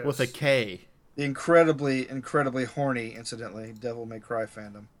heard of this. with a K. The incredibly horny, incidentally, Devil May Cry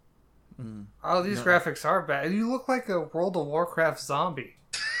fandom. Oh, these graphics are bad. You look like a World of Warcraft zombie.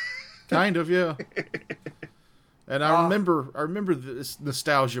 Kind of, yeah. And I remember this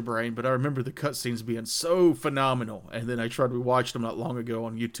nostalgia brain, but I remember the cutscenes being so phenomenal. And then I tried to watch them not long ago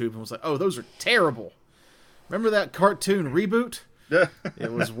on YouTube and was like, oh, those are terrible. Remember that cartoon reboot?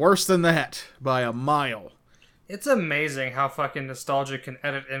 It was worse than that by a mile. It's amazing how fucking nostalgia can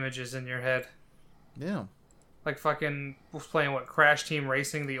edit images in your head. Yeah. Like fucking was playing Crash Team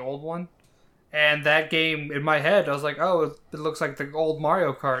Racing, the old one, and that game in my head I was like, oh, it looks like the old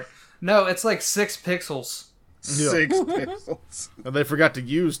Mario Kart. No, it's like 6 pixels. 6 pixels. And they forgot to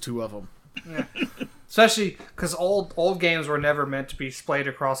use 2 of them. Yeah. Especially because old games were never meant to be splayed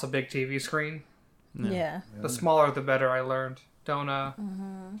across a big TV screen. Yeah. The smaller the better. I learned. Don't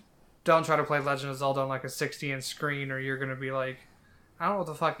try to play Legend of Zelda on like a 60-inch screen, or you're gonna be like, I don't know what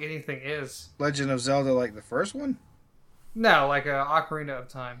the fuck anything is. Legend of Zelda, like the first one? No, like Ocarina of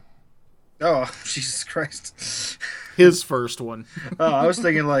Time. Oh, Jesus Christ. His first one. Oh, I was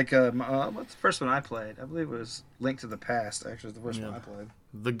thinking like, what's the first one I played? I believe it was Link to the Past, actually, the first one I played.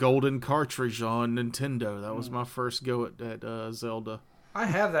 The golden cartridge on Nintendo. That was my first go at Zelda. I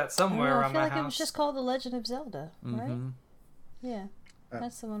have that somewhere I around feel my like house. it was just called The Legend of Zelda, right? Yeah.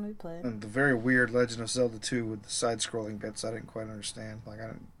 That's the one we played. And the very weird Legend of Zelda 2 with the side-scrolling bits I didn't quite understand. Like, I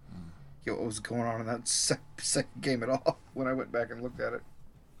didn't get what was going on in that second game at all when I went back and looked at it.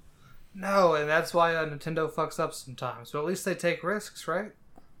 No, and that's why Nintendo fucks up sometimes. But at least they take risks, right?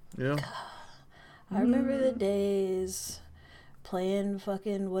 Yeah. I remember the days playing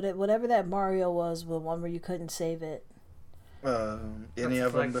fucking whatever that Mario was, the one where you couldn't save it. Any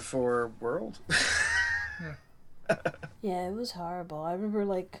of them before World? Yeah, it was horrible. I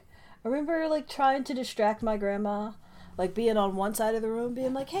remember trying to distract my grandma, like being on one side of the room,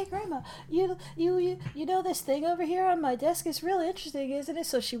 being like, "Hey, grandma, you know this thing over here on my desk is really interesting, isn't it?"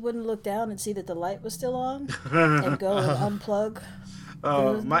 So she wouldn't look down and see that the light was still on, and go and unplug.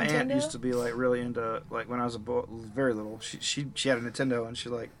 My Nintendo? aunt used to be like really into, like, when I was very little. She had a Nintendo, and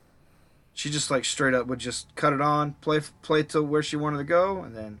she just like straight up would just cut it on, play till where she wanted to go,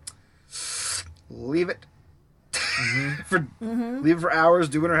 and then leave it. Leave it for hours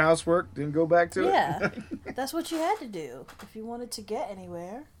doing her housework, then go back to it. Yeah, that's what you had to do if you wanted to get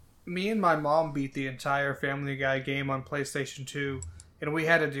anywhere. Me and my mom beat the entire Family Guy game on PlayStation 2 And we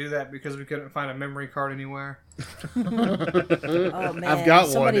had to do that because we couldn't find a memory card anywhere. Oh man, I've got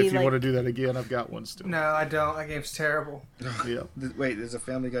one. If you want to do that again, I've got one still. No, I don't. That game's terrible. Yeah. Wait, there's a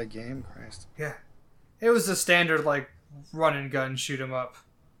Family Guy game? Christ. Yeah, it was the standard like run and gun shoot 'em up.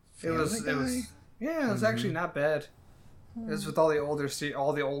 It was actually not bad. It was with all the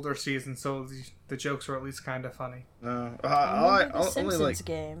older seasons, so the jokes were at least kind of funny. Only like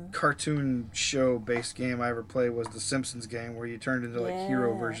game. cartoon show based game I ever played was the Simpsons game, where you turned into like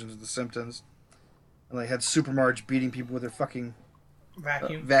hero versions of the Simpsons, and they had Super Marge beating people with their fucking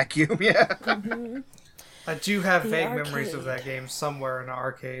vacuum. Yeah. Mm-hmm. I do have vague memories of that game somewhere in an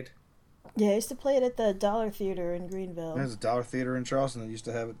arcade. Yeah, I used to play it at the Dollar Theater in Greenville. There's a Dollar Theater in Charleston that used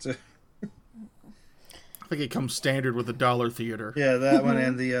to have it too. I think it comes standard with the Dollar Theater. Yeah, that one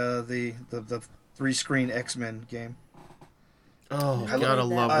and the 3-screen X-Men game. Oh, I love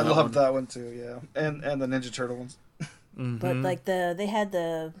that. I love that one too. Yeah, and the Ninja Turtle ones. Mm-hmm. But like they had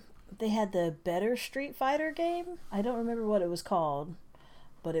the better Street Fighter game. I don't remember what it was called,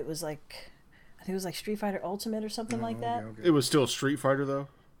 but it was like I think it was like Street Fighter Ultimate or something like that. Okay. It was still Street Fighter though.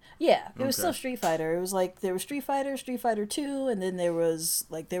 Yeah, it was still Street Fighter. It was like there was Street Fighter 2, and then there was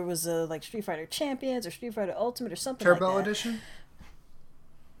a Street Fighter Champions or Street Fighter Ultimate or something like that. Turbo Edition?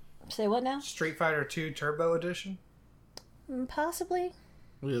 Say what now? Street Fighter 2 Turbo Edition? Possibly.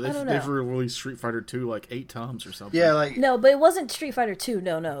 Yeah, they've released Street Fighter 2 like 8 times or something. Yeah, like no, but it wasn't Street Fighter 2.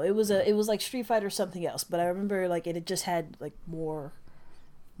 No, it was like Street Fighter something else. But I remember like it just had like more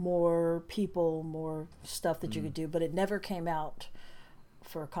people, more stuff that you could do. But it never came out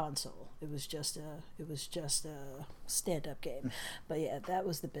for a console. It was just a stand-up game. But yeah, that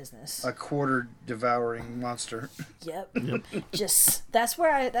was the business. a quarter devouring monster. Yep. Just that's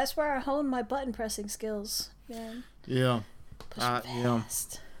where I honed my button pressing skills. Yeah.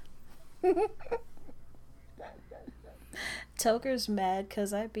 Fast. Toker's mad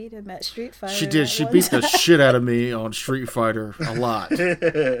because I beat him at Street Fighter. She did. She beat the shit out of me on Street Fighter a lot.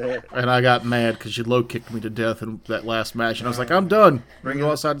 And I got mad because she low kicked me to death in that last match. And I was like, I'm done.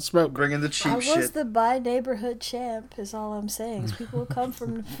 Go outside and smoke. Bring in the cheap shit. I was the by neighborhood champ, is all I'm saying. People will come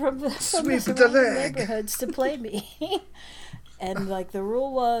from the neighborhoods to play me. And like the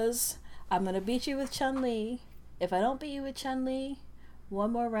rule was, I'm going to beat you with Chun-Li. If I don't beat you with Chun-Li,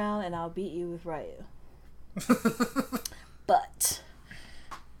 one more round and I'll beat you with Ryu. But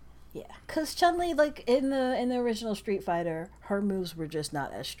yeah, because Chun-Li, like in the original Street Fighter, her moves were just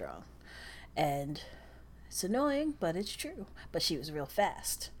not as strong, and it's annoying, but it's true. But she was real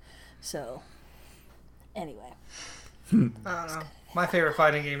fast. So anyway, I don't know. My favorite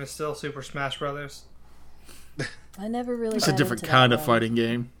fighting game is still Super Smash Brothers. I never really. It's a different kind of fighting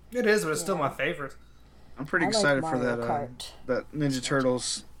game. It is, but it's still my favorite. I'm pretty excited for that Ninja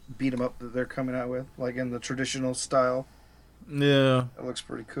Turtles beat 'em up that they're coming out with, like in the traditional style. Yeah. That looks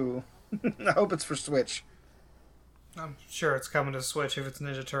pretty cool. I hope it's for Switch. I'm sure it's coming to Switch if it's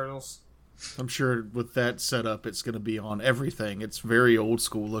Ninja Turtles. I'm sure with that setup, it's going to be on everything. It's very old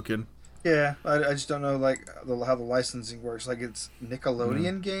school looking. Yeah, I just don't know like how the licensing works. Like it's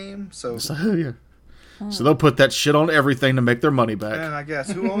Nickelodeon game, so yeah. So they'll put that shit on everything to make their money back. And I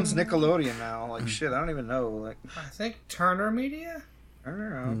guess who owns Nickelodeon now? Like shit, I don't even know. Like I think Turner Media.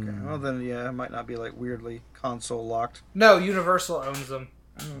 Okay. Well then, yeah, it might not be like weirdly console locked. No, Universal owns them.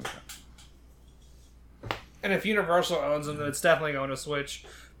 And if Universal owns them, then it's definitely going to Switch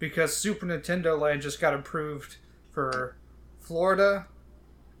because Super Nintendo Land just got approved for Florida,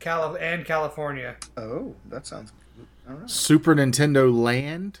 and California. Oh, that sounds. I don't know. Super Nintendo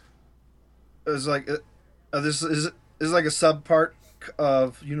Land. It's like this is like a sub part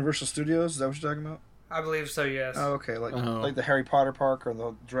of Universal Studios. Is that what you're talking about? I believe so, yes. Oh, okay. Like the Harry Potter park or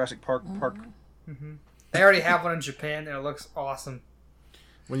the Jurassic Park park. Mm-hmm. They already have one in Japan, and it looks awesome.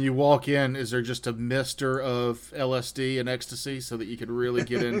 When you walk in, is there just a mister of LSD and ecstasy so that you can really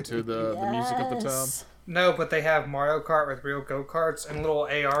get into the music at the time? No, but they have Mario Kart with real go-karts and little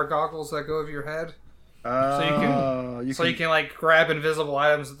AR goggles that go over your head. So you can like grab invisible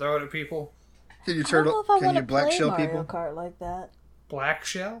items and throw it at people. Can you black shell Mario people? Kart like that. Black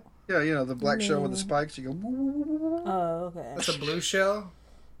shell? Yeah, you know, the black shell with the spikes. You go. Oh, okay. That's a blue shell?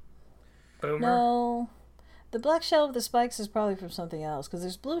 Boomer? No. The black shell with the spikes is probably from something else, because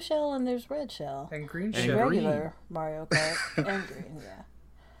there's blue shell and there's red shell. And green shell. shell. Regular Mario Kart. And green, yeah.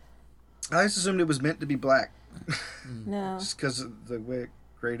 I just assumed it was meant to be black. No. Just because of the way it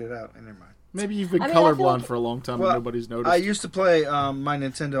graded out. Never mind. Maybe you've been colorblind for a long time and nobody's noticed. I used to play my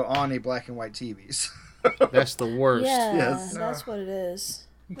Nintendo on a black and white TVs. That's the worst. Yeah, yes. That's what it is.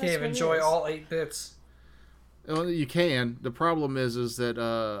 You can't even enjoy all 8 bits. Well, you can. The problem is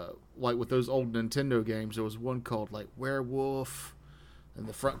that like with those old Nintendo games, there was one called like Werewolf and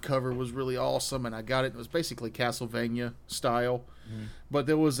the front cover was really awesome, and I got it. It was basically Castlevania style, but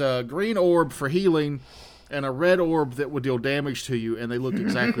there was a green orb for healing and a red orb that would deal damage to you, and they looked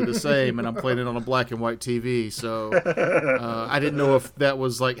exactly the same, and I'm playing it on a black and white TV, so I didn't know if that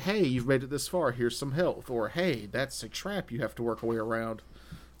was like, hey, you've made it this far, here's some health, or hey, that's a trap you have to work a way around.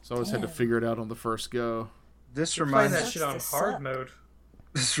 So I always had to figure it out on the first go. This Playing reminds that shit on hard mode.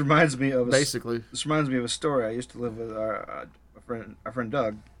 This reminds me of This reminds me of a story. I used to live with our friend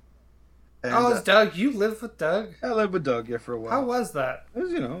Doug. And, it's Doug. You lived with Doug? I lived with Doug for a while. How was that? It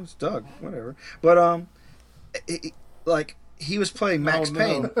was, it's Doug, whatever. But he was playing Max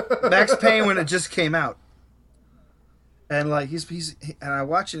Payne. Max Payne when it just came out. And like he's and I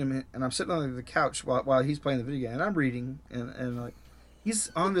watching him, and I'm sitting on the couch while he's playing the video game, and I'm reading, and like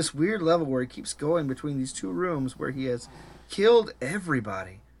he's on this weird level where he keeps going between these two rooms where he has killed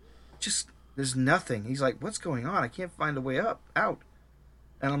everybody. Just there's nothing. He's like, what's going on? I can't find a way out. And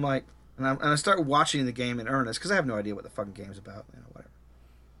I'm like, and I start watching the game in earnest because I have no idea what the fucking game's about, whatever.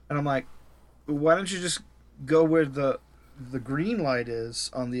 And I'm like, why don't you just go where the green light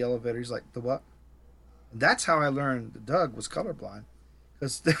is on the elevator? He's like, the what? And that's how I learned that Doug was colorblind,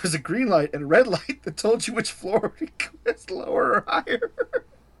 because there was a green light and a red light that told you which floor was lower or higher.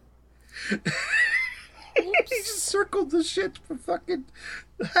 He just circled the shit for fucking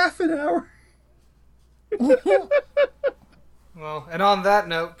half an hour. Well, and on that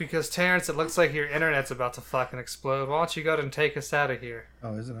note, because Terrence, it looks like your internet's about to fucking explode. Why don't you go ahead and take us out of here?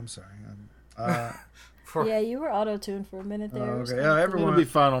 Oh, is it? I'm sorry. Yeah, you were auto-tuned for a minute there. Okay. Yeah, everyone will be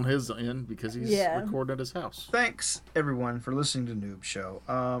fine on his end because he's recording at his house. Thanks, everyone, for listening to Noob Show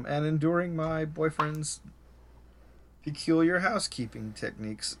and enduring my boyfriend's peculiar housekeeping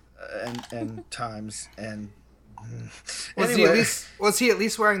techniques and times. And was he at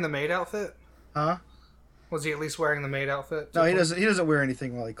least wearing the maid outfit? Huh? Was he at least wearing the maid outfit? No, he doesn't. He doesn't wear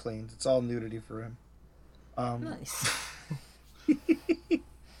anything while he cleans. It's all nudity for him. Nice.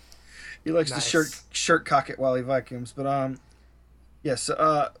 He likes to shirt cock it while he vacuums. But yes.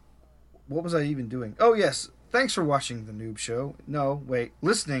 What was I even doing? Oh yes. Thanks for watching the Noob Show. No, wait,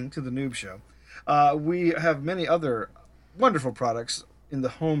 listening to the Noob Show. We have many other wonderful products in the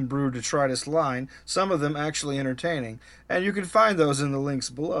homebrew detritus line. Some of them actually entertaining, and you can find those in the links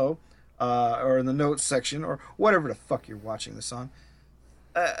below, or in the notes section, or whatever the fuck you're watching this on.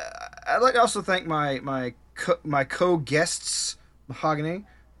 I'd like to also thank my co-guests, Mahogany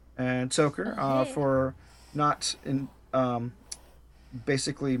and Toker, for not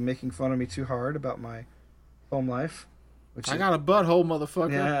basically making fun of me too hard about my home life. I got a butthole,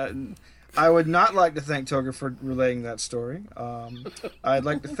 motherfucker. Yeah, I would not like to thank Toker for relaying that story. I'd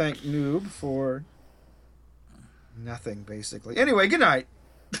like to thank Noob for nothing, basically. Anyway, good night.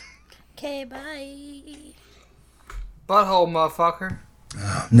 Okay, bye. Butthole, motherfucker.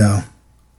 No.